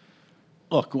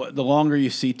 Look, the longer you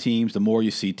see teams, the more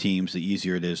you see teams, the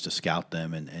easier it is to scout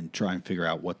them and try and figure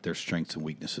out what their strengths and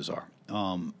weaknesses are.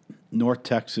 North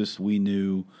Texas, we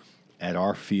knew at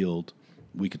our field,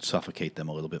 we could suffocate them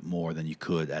a little bit more than you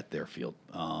could at their field.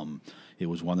 It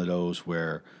was one of those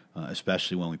where,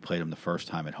 especially when we played them the first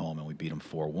time at home and we beat them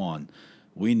 4-1,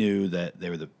 we knew that they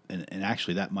were and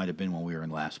actually that might have been when we were in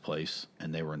last place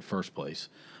and they were in first place,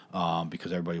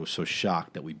 because everybody was so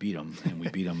shocked that we beat them, and we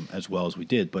beat them as well as we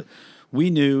did. But we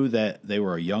knew that they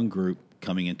were a young group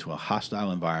coming into a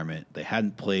hostile environment. They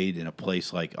hadn't played in a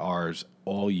place like ours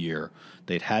all year.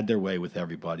 They'd had their way with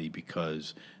everybody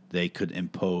because they could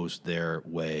impose their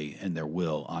way and their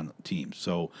will on teams.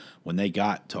 So when they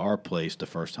got to our place the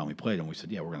first time we played them, we said,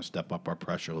 yeah, we're going to step up our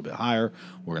pressure a little bit higher.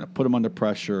 We're going to put them under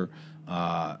pressure.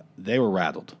 They were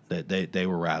rattled. They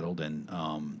were rattled, and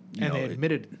they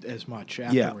admitted as much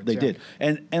afterwards. Yeah, they did.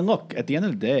 And look, at the end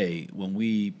of the day, when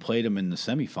we played them in the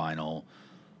semifinal,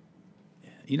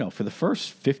 for the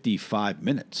first 55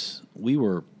 minutes, we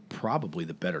were probably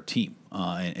the better team.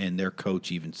 And their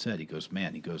coach even said, he goes,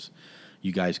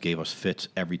 you guys gave us fits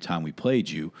every time we played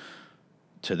you.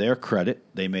 To their credit,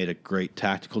 they made a great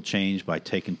tactical change by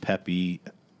taking Pepe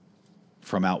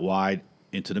from out wide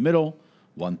into the middle.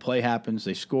 One play happens,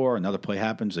 they score. Another play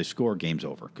happens, they score. Game's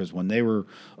over. Because when they were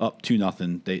up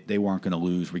 2-0, they weren't going to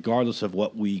lose, regardless of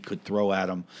what we could throw at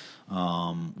them.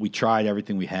 We tried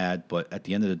everything we had, but at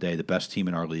the end of the day, the best team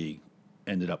in our league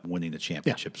ended up winning the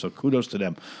championship. Yeah. So kudos to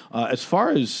them. As far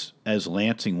as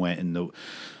Lansing went, and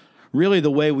really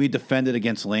the way we defended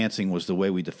against Lansing was the way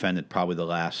we defended probably the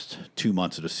last 2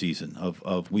 months of the season.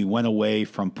 Of we went away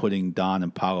from putting Don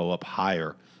and Paulo up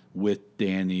higher with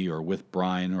Danny or with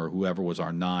Brian or whoever was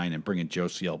our 9 and bringing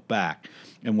Josiel back.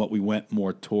 And what we went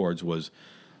more towards was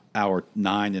our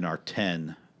 9 and our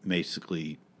 10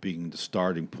 basically being the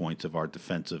starting points of our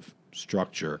defensive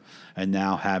structure, and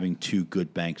now having 2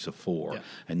 good banks of 4,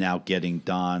 and now getting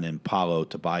Don and Paulo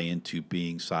to buy into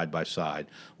being side by side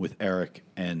with Eric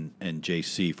and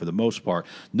JC for the most part,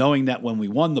 knowing that when we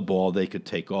won the ball, they could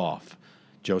take off.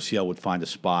 Josiel would find a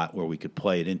spot where we could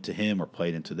play it into him or play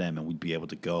it into them, and we'd be able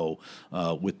to go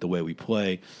with the way we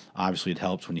play. Obviously, it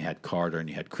helps when you had Carter and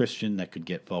you had Christian that could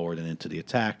get forward and into the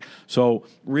attack. So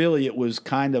really, it was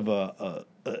kind of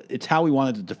it's how we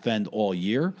wanted to defend all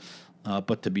year.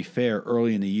 But to be fair,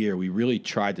 early in the year, we really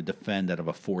tried to defend out of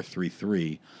a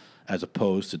 4-3-3 as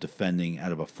opposed to defending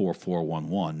out of a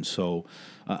 4-4-1-1. So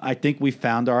I think we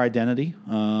found our identity,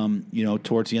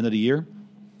 towards the end of the year.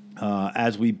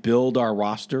 As we build our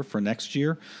roster for next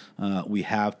year, we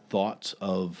have thoughts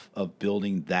of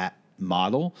building that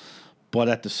model. But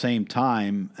at the same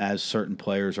time, as certain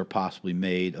players are possibly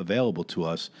made available to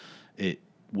us, it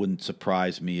wouldn't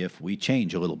surprise me if we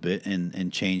change a little bit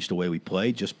and change the way we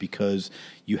play, just because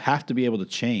you have to be able to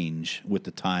change with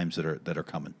the times that are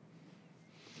coming.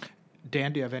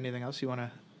 Dan, do you have anything else you want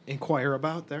to inquire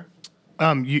about there?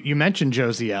 You mentioned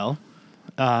Josiel,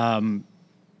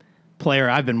 player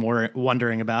I've been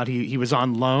wondering about. He was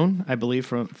on loan, I believe,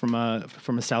 from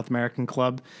a South American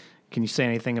club. Can you say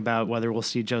anything about whether we'll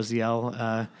see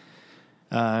Josiel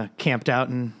camped out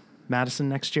in Madison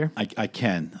next year? I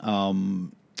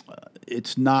can.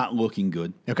 It's not looking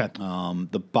good. Okay.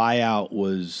 The buyout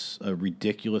was a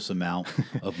ridiculous amount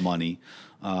of money.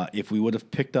 If we would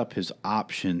have picked up his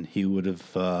option, he would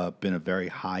have been a very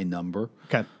high number.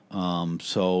 Okay.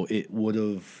 So it would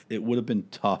have been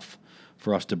tough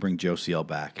for us to bring Josiel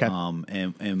back.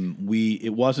 Okay.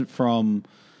 It wasn't from.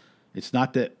 It's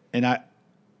not that, and I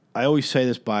always say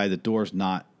this: the door's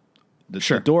not.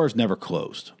 The door is never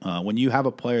closed. When you have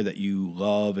a player that you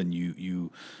love and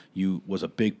you was a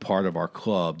big part of our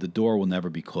club, the door will never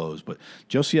be closed. But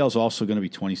Josiel's also going to be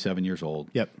 27 years old.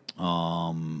 Yep.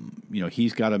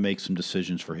 He's got to make some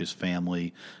decisions for his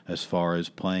family as far as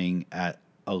playing at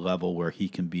a level where he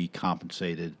can be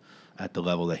compensated at the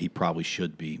level that he probably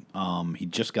should be. He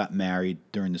just got married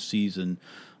during the season,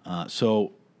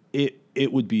 so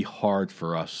it would be hard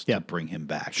for us to bring him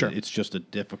back. Sure. It's just a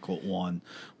difficult one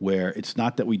where it's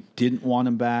not that we didn't want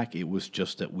him back. It was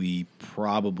just that we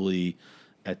probably,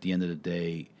 at the end of the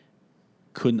day,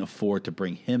 couldn't afford to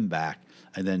bring him back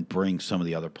and then bring some of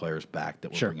the other players back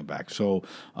that we're bringing back. So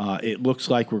it looks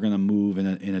like we're going to move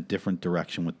in a different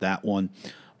direction with that one.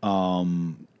 I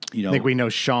think we know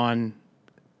Sean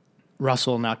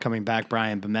Russell not coming back,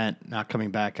 Brian Bement not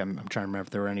coming back. I'm trying to remember if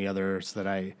there were any others that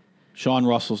I... Sean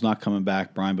Russell's not coming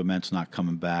back. Brian Bement's not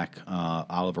coming back.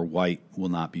 Oliver White will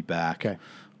not be back. Okay.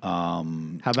 How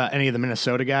about any of the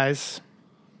Minnesota guys?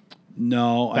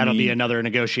 No. That'll be another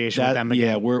negotiation with them again.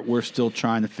 Yeah, we're still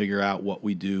trying to figure out what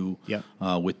we do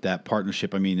with that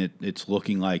partnership. I mean, it's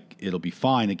looking like it'll be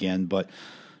fine again, but,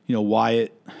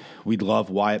 Wyatt, we'd love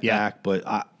Wyatt back, but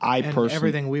I personally...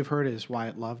 everything we've heard is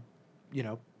Wyatt loved,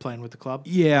 playing with the club.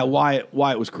 Yeah, Wyatt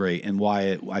was great. And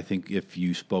Wyatt, I think if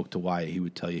you spoke to Wyatt, he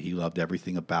would tell you he loved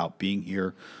everything about being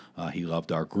here. He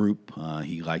loved our group.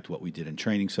 He liked what we did in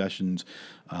training sessions.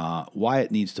 Wyatt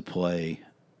needs to play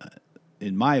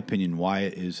in my opinion,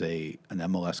 Wyatt is an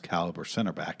MLS caliber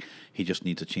center back. He just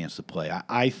needs a chance to play.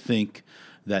 I think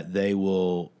that they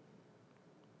will,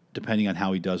 depending on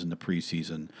how he does in the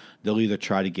preseason, they'll either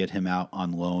try to get him out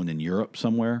on loan in Europe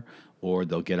somewhere, or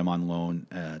they'll get him on loan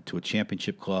to a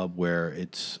championship club where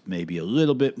it's maybe a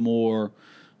little bit more,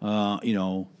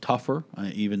 tougher,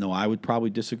 even though I would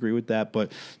probably disagree with that.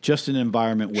 But just an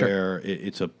environment where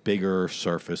it's a bigger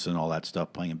surface and all that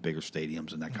stuff, playing in bigger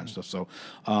stadiums and that kind of stuff. So,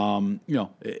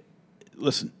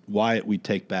 listen, Wyatt we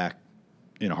take back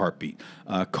in a heartbeat.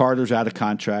 Carter's out of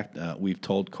contract. We've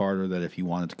told Carter that if he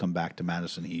wanted to come back to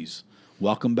Madison, he's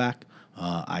welcome back.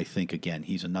 I think, again,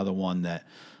 he's another one that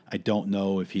I don't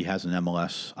know if he has an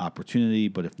MLS opportunity,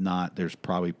 but if not, there's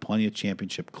probably plenty of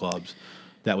championship clubs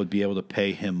that would be able to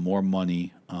pay him more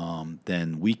money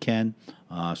than we can.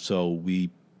 So we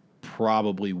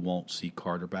probably won't see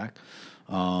Carter back.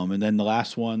 And then the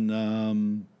last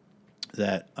one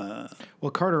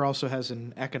well, Carter also has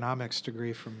an economics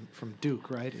degree from Duke,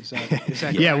 right? Is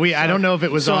that Yeah, correct? I don't know if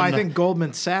it was So on I the- think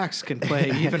Goldman Sachs can play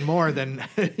even more than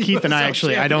Keith and I USL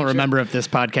actually, I don't championship. remember if this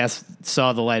podcast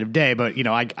saw the light of day, but,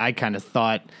 I kind of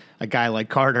thought a guy like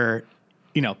Carter,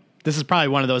 this is probably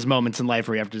one of those moments in life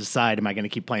where you have to decide, am I going to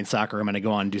keep playing soccer or am I going to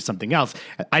go on and do something else?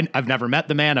 I've never met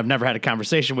the man. I've never had a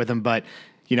conversation with him, but,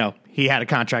 he had a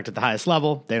contract at the highest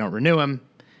level. They don't renew him.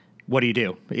 What do you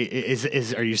do?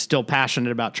 Are you still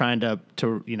passionate about trying to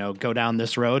go down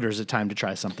this road, or is it time to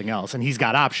try something else? And he's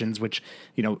got options, which,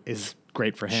 is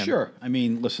great for him. Sure. I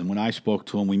mean, listen, when I spoke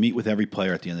to him, we meet with every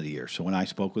player at the end of the year. So when I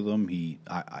spoke with him, he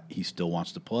still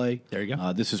wants to play. There you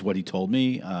go. This is what he told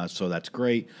me, so that's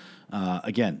great.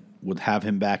 Again, would have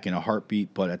him back in a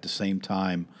heartbeat, but at the same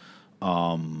time,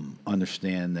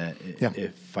 understand that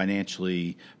if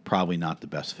financially, probably not the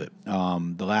best fit.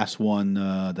 The last one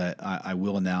that I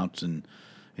will announce, and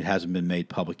it hasn't been made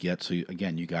public yet. So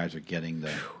again, you guys are getting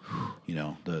the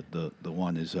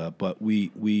one is, but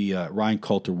we Ryan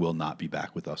Coulter will not be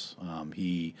back with us.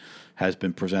 He has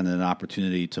been presented an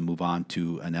opportunity to move on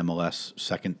to an MLS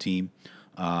second team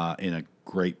in a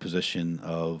great position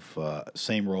of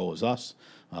same role as us.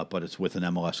 But it's with an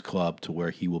MLS club to where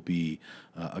he will be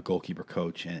a goalkeeper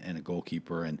coach and a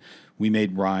goalkeeper. And we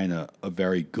made Ryan a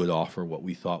very good offer, what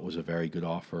we thought was a very good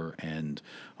offer. And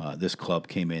this club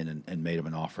came in and made him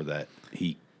an offer that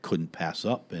he couldn't pass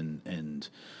up. And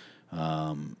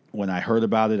when I heard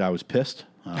about it, I was pissed.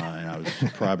 And I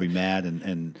was probably mad.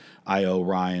 And I owe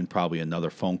Ryan probably another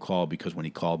phone call, because when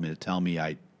he called me to tell me,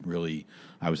 I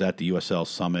was at the USL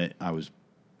Summit. I was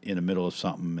in the middle of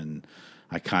something, and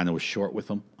I kind of was short with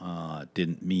him.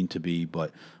 Didn't mean to be,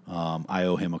 but I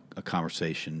owe him a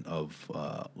conversation of,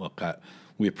 look,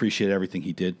 we appreciate everything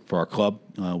he did for our club.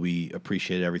 We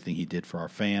appreciate everything he did for our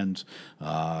fans.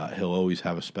 He'll always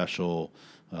have a special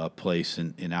place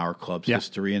in our club's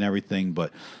history and everything,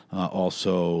 but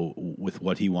also with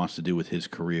what he wants to do with his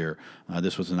career,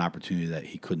 this was an opportunity that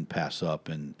he couldn't pass up,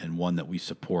 and one that we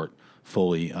support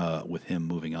fully with him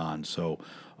moving on. So,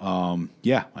 I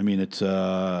mean, it's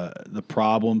the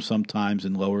problem sometimes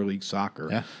in lower league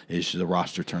soccer is the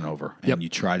roster turnover. And you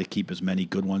try to keep as many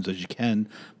good ones as you can,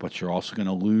 but you're also going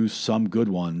to lose some good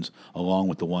ones along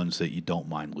with the ones that you don't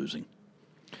mind losing.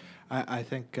 I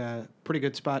think pretty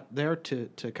good spot there to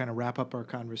kind of wrap up our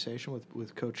conversation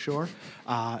with Coach Shore.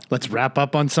 Let's wrap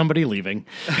up on somebody leaving.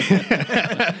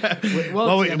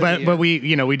 Well, but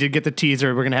we did get the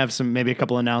teaser. We're going to have maybe a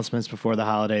couple announcements before the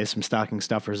holidays, some stocking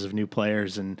stuffers of new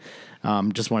players, and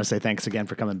just want to say thanks again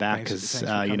for coming back, because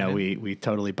we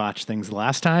totally botched things the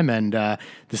last time, and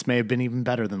this may have been even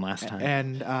better than last time.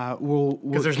 And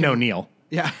because there's no Neil.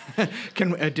 Yeah,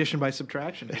 can addition by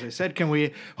subtraction, as I said.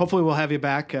 Hopefully we'll have you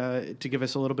back to give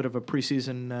us a little bit of a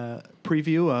preseason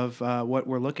preview of what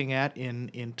we're looking at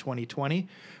in 2020.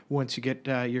 Once you get,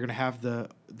 you're going to have the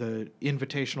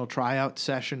invitational tryout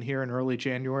session here in early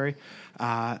January.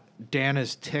 Dan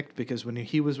is ticked because when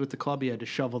he was with the club, he had to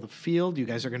shovel the field. You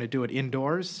guys are going to do it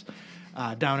indoors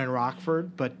down in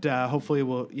Rockford, but hopefully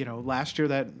last year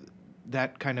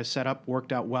that kind of setup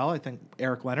worked out well. I think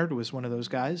Eric Leonard was one of those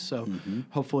guys. So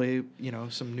hopefully,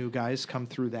 some new guys come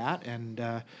through that. And,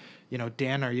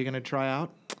 Dan, are you going to try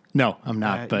out? No, I'm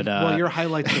not. But your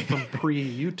highlights are from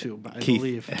pre-YouTube, I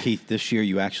believe. Keith, this year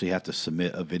you actually have to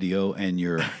submit a video and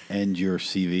your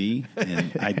CV,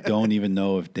 and I don't even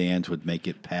know if Dan's would make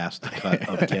it past the cut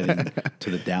of getting to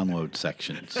the download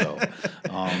section. So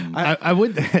I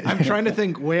would. I'm trying to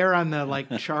think where on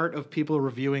the chart of people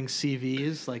reviewing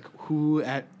CVs, who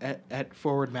at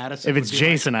Forward Madison. If it's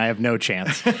Jason, I have no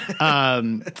chance. I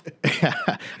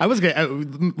was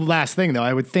gonna, last thing though.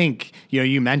 I would think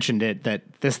you mentioned it that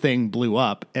this thing blew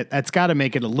up. That's got to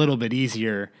make it a little bit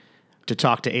easier to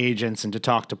talk to agents and to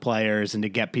talk to players and to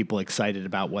get people excited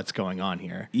about what's going on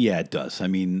here. Yeah, it does. I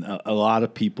mean, a lot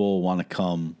of people want to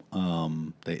come.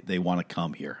 They want to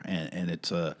come here, and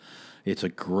it's a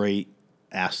great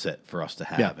asset for us to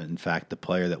have. Yeah. In fact, the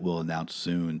player that we'll announce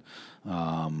soon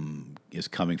is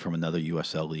coming from another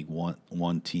USL League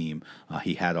One team.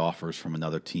 He had offers from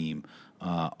another team.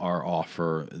 Our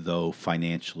offer, though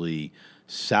financially,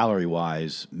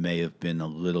 salary-wise, may have been a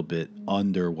little bit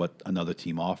under what another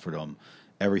team offered him.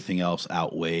 Everything else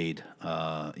outweighed,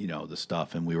 the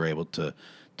stuff, and we were able to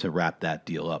wrap that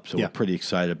deal up. So Yeah. we're pretty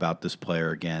excited about this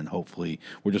player again. Hopefully,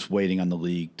 we're just waiting on the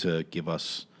league to give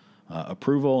us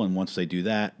approval, and once they do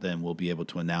that, then we'll be able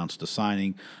to announce the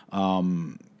signing.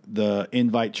 The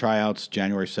invite tryouts,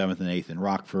 January 7th and 8th in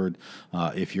Rockford.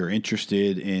 If you're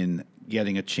interested in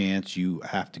getting a chance, you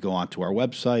have to go onto our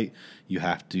website. You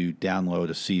have to download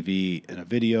a CV and a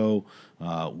video.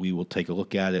 We will take a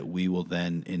look at it. We will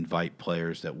then invite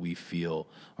players that we feel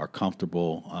are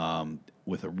comfortable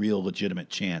with a real legitimate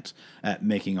chance at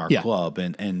making our Yeah. club.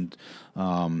 And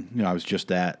I was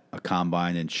just at a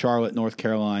combine in Charlotte, North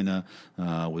Carolina,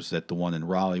 was at the one in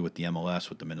Raleigh with the MLS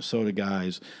with the Minnesota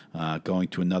guys, going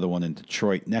to another one in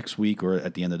Detroit next week or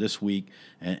at the end of this week.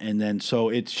 And then so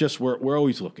it's just we're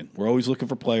always looking. We're always looking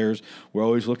for players. We're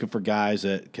always looking for guys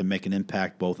that can make an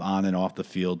impact both on and off the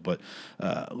field. But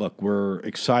look, we're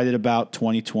excited about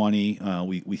 2020.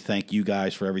 We thank you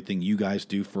guys for everything you guys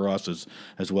do for us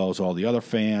as well as all the other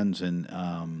fans.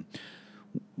 And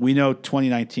we know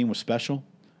 2019 was special.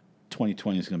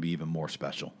 2020 is going to be even more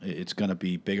special. It's going to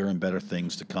be bigger and better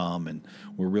things to come, and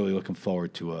we're really looking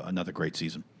forward to another great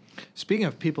season. Speaking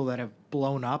of people that have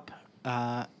blown up,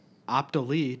 Opta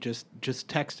Lee just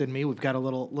texted me. We've got a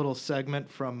little segment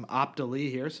from Opta Lee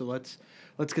here, so let's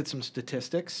get some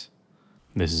statistics.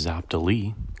 This is Opta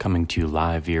Lee coming to you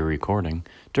live via recording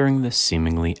during this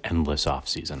seemingly endless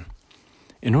off-season.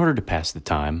 In order to pass the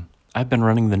time, I've been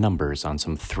running the numbers on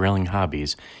some thrilling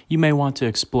hobbies you may want to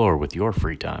explore with your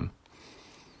free time.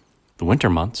 The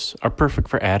winter months are perfect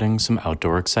for adding some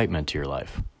outdoor excitement to your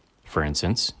life. For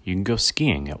instance, you can go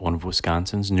skiing at one of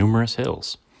Wisconsin's numerous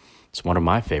hills. It's one of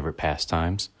my favorite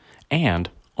pastimes, and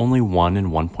only 1 in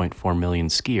 1.4 million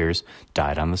skiers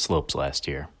died on the slopes last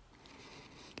year.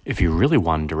 If you really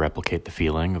wanted to replicate the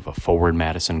feeling of a Forward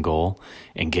Madison goal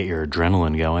and get your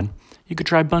adrenaline going, you could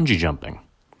try bungee jumping.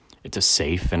 It's a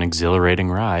safe and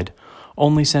exhilarating ride,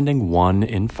 only sending 1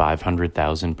 in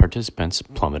 500,000 participants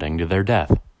plummeting to their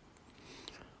death.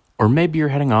 Or maybe you're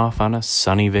heading off on a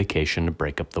sunny vacation to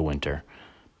break up the winter.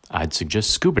 I'd suggest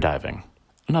scuba diving,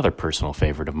 another personal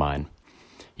favorite of mine.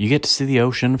 You get to see the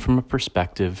ocean from a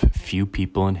perspective few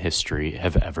people in history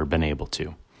have ever been able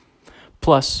to.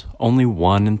 Plus, only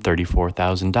 1 in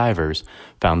 34,000 divers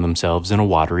found themselves in a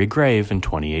watery grave in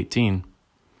 2018.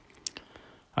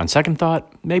 On second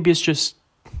thought, maybe it's just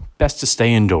best to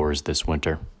stay indoors this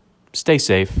winter. Stay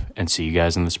safe, and see you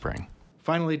guys in the spring.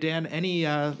 Finally, Dan, any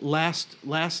last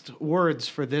words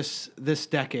for this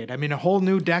decade? I mean, a whole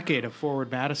new decade of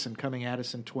Forward Madison coming at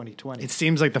us in 2020. It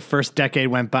seems like the first decade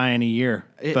went by in a year.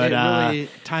 It really,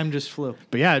 time just flew.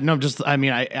 But yeah, no,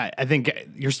 I think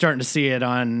you're starting to see it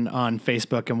on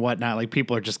Facebook and whatnot. Like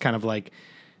people are just kind of like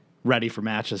ready for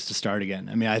matches to start again.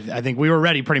 I mean, I think we were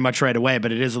ready pretty much right away,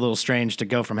 but it is a little strange to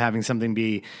go from having something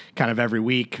be kind of every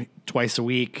week, twice a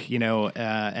week,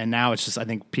 and now it's just, I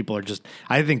think people are just,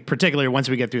 I think particularly once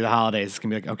we get through the holidays, it's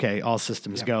gonna be like, okay, all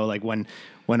systems go. Like when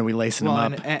are we lacing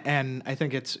them up? And I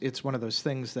think it's one of those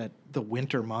things that the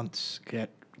winter months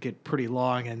get pretty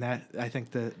long, and that I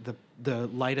think the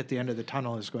light at the end of the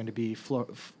tunnel is going to be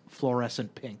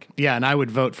fluorescent pink. Yeah, and I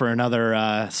would vote for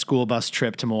another school bus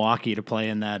trip to Milwaukee to play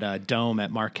in that dome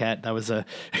at Marquette. That was a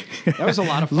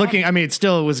lot of fun. It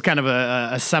still was kind of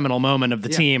a seminal moment of the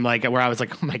team, like where I was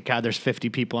like, oh my God, there's 50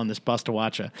 people on this bus to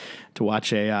watch a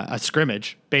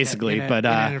scrimmage, basically. In an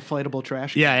inflatable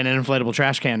trash can. Yeah, in an inflatable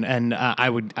trash can, and I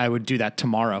would do that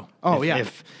tomorrow. Oh,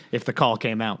 if the call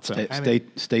came out. So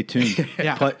Stay tuned.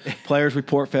 Yeah. Players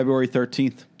report February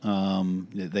 13th.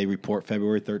 They report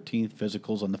February 13th.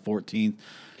 Physicals on the 14th.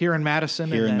 Here in Madison.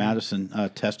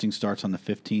 Madison, testing starts on the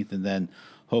 15th, and then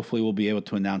hopefully we'll be able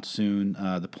to announce soon.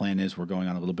 The plan is we're going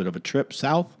on a little bit of a trip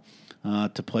south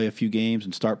to play a few games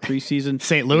and start preseason.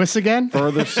 St. Louis again?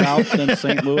 Further south than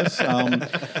St. Louis.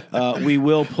 We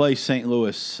will play St.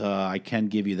 Louis. I can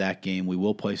give you that game. We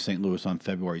will play St. Louis on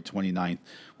February 29th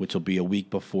which will be a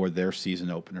week before their season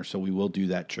opener. So we will do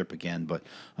that trip again, but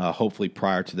hopefully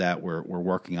prior to that, we're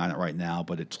working on it right now.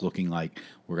 But it's looking like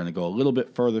we're going to go a little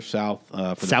bit further south.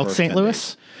 For South the first St. 10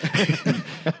 Louis? days.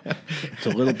 It's a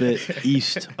little bit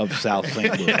east of South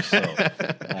St. Louis.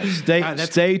 So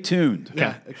stay tuned.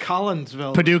 Yeah,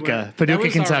 Collinsville. Paducah, that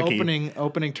was Kentucky. Our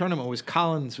opening tournament was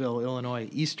Collinsville, Illinois,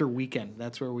 Easter weekend.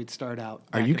 That's where we'd start out.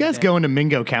 Are back you in the guys day. going to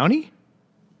Mingo County?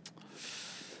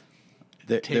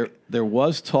 There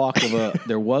was talk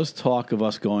of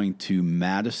us going to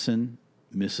Madison,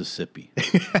 Mississippi.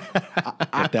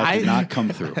 But that did not come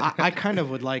through. I kind of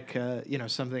would like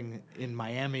something in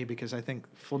Miami because I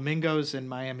think Flamingos and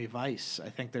Miami Vice. I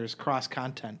think there's cross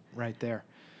content right there.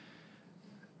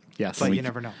 Yes. But you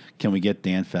never know. Can we get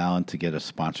Dan Fallon to get a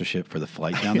sponsorship for the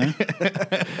flight down there?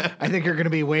 I think you're going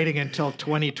to be waiting until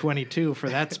 2022 for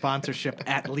that sponsorship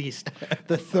at least.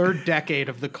 The third decade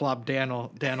of the club, Dan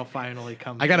will finally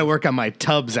come. I got to work on my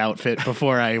Tubbs outfit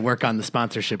before I work on the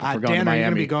sponsorship if we're going Dan, to are you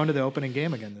going to Miami. be going to the opening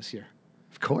game again this year?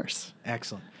 Of course.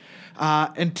 Excellent.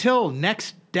 Until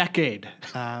next decade,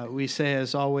 we say,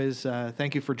 as always,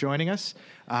 thank you for joining us.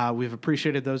 We've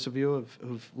appreciated those of you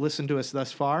who've listened to us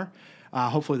thus far.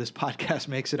 Hopefully this podcast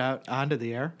makes it out onto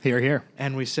the air. Here, here.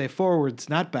 And we say forwards,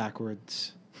 not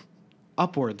backwards,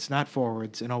 upwards, not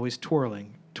forwards, and always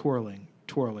twirling, twirling,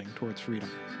 twirling towards freedom.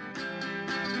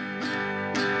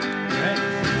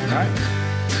 All right.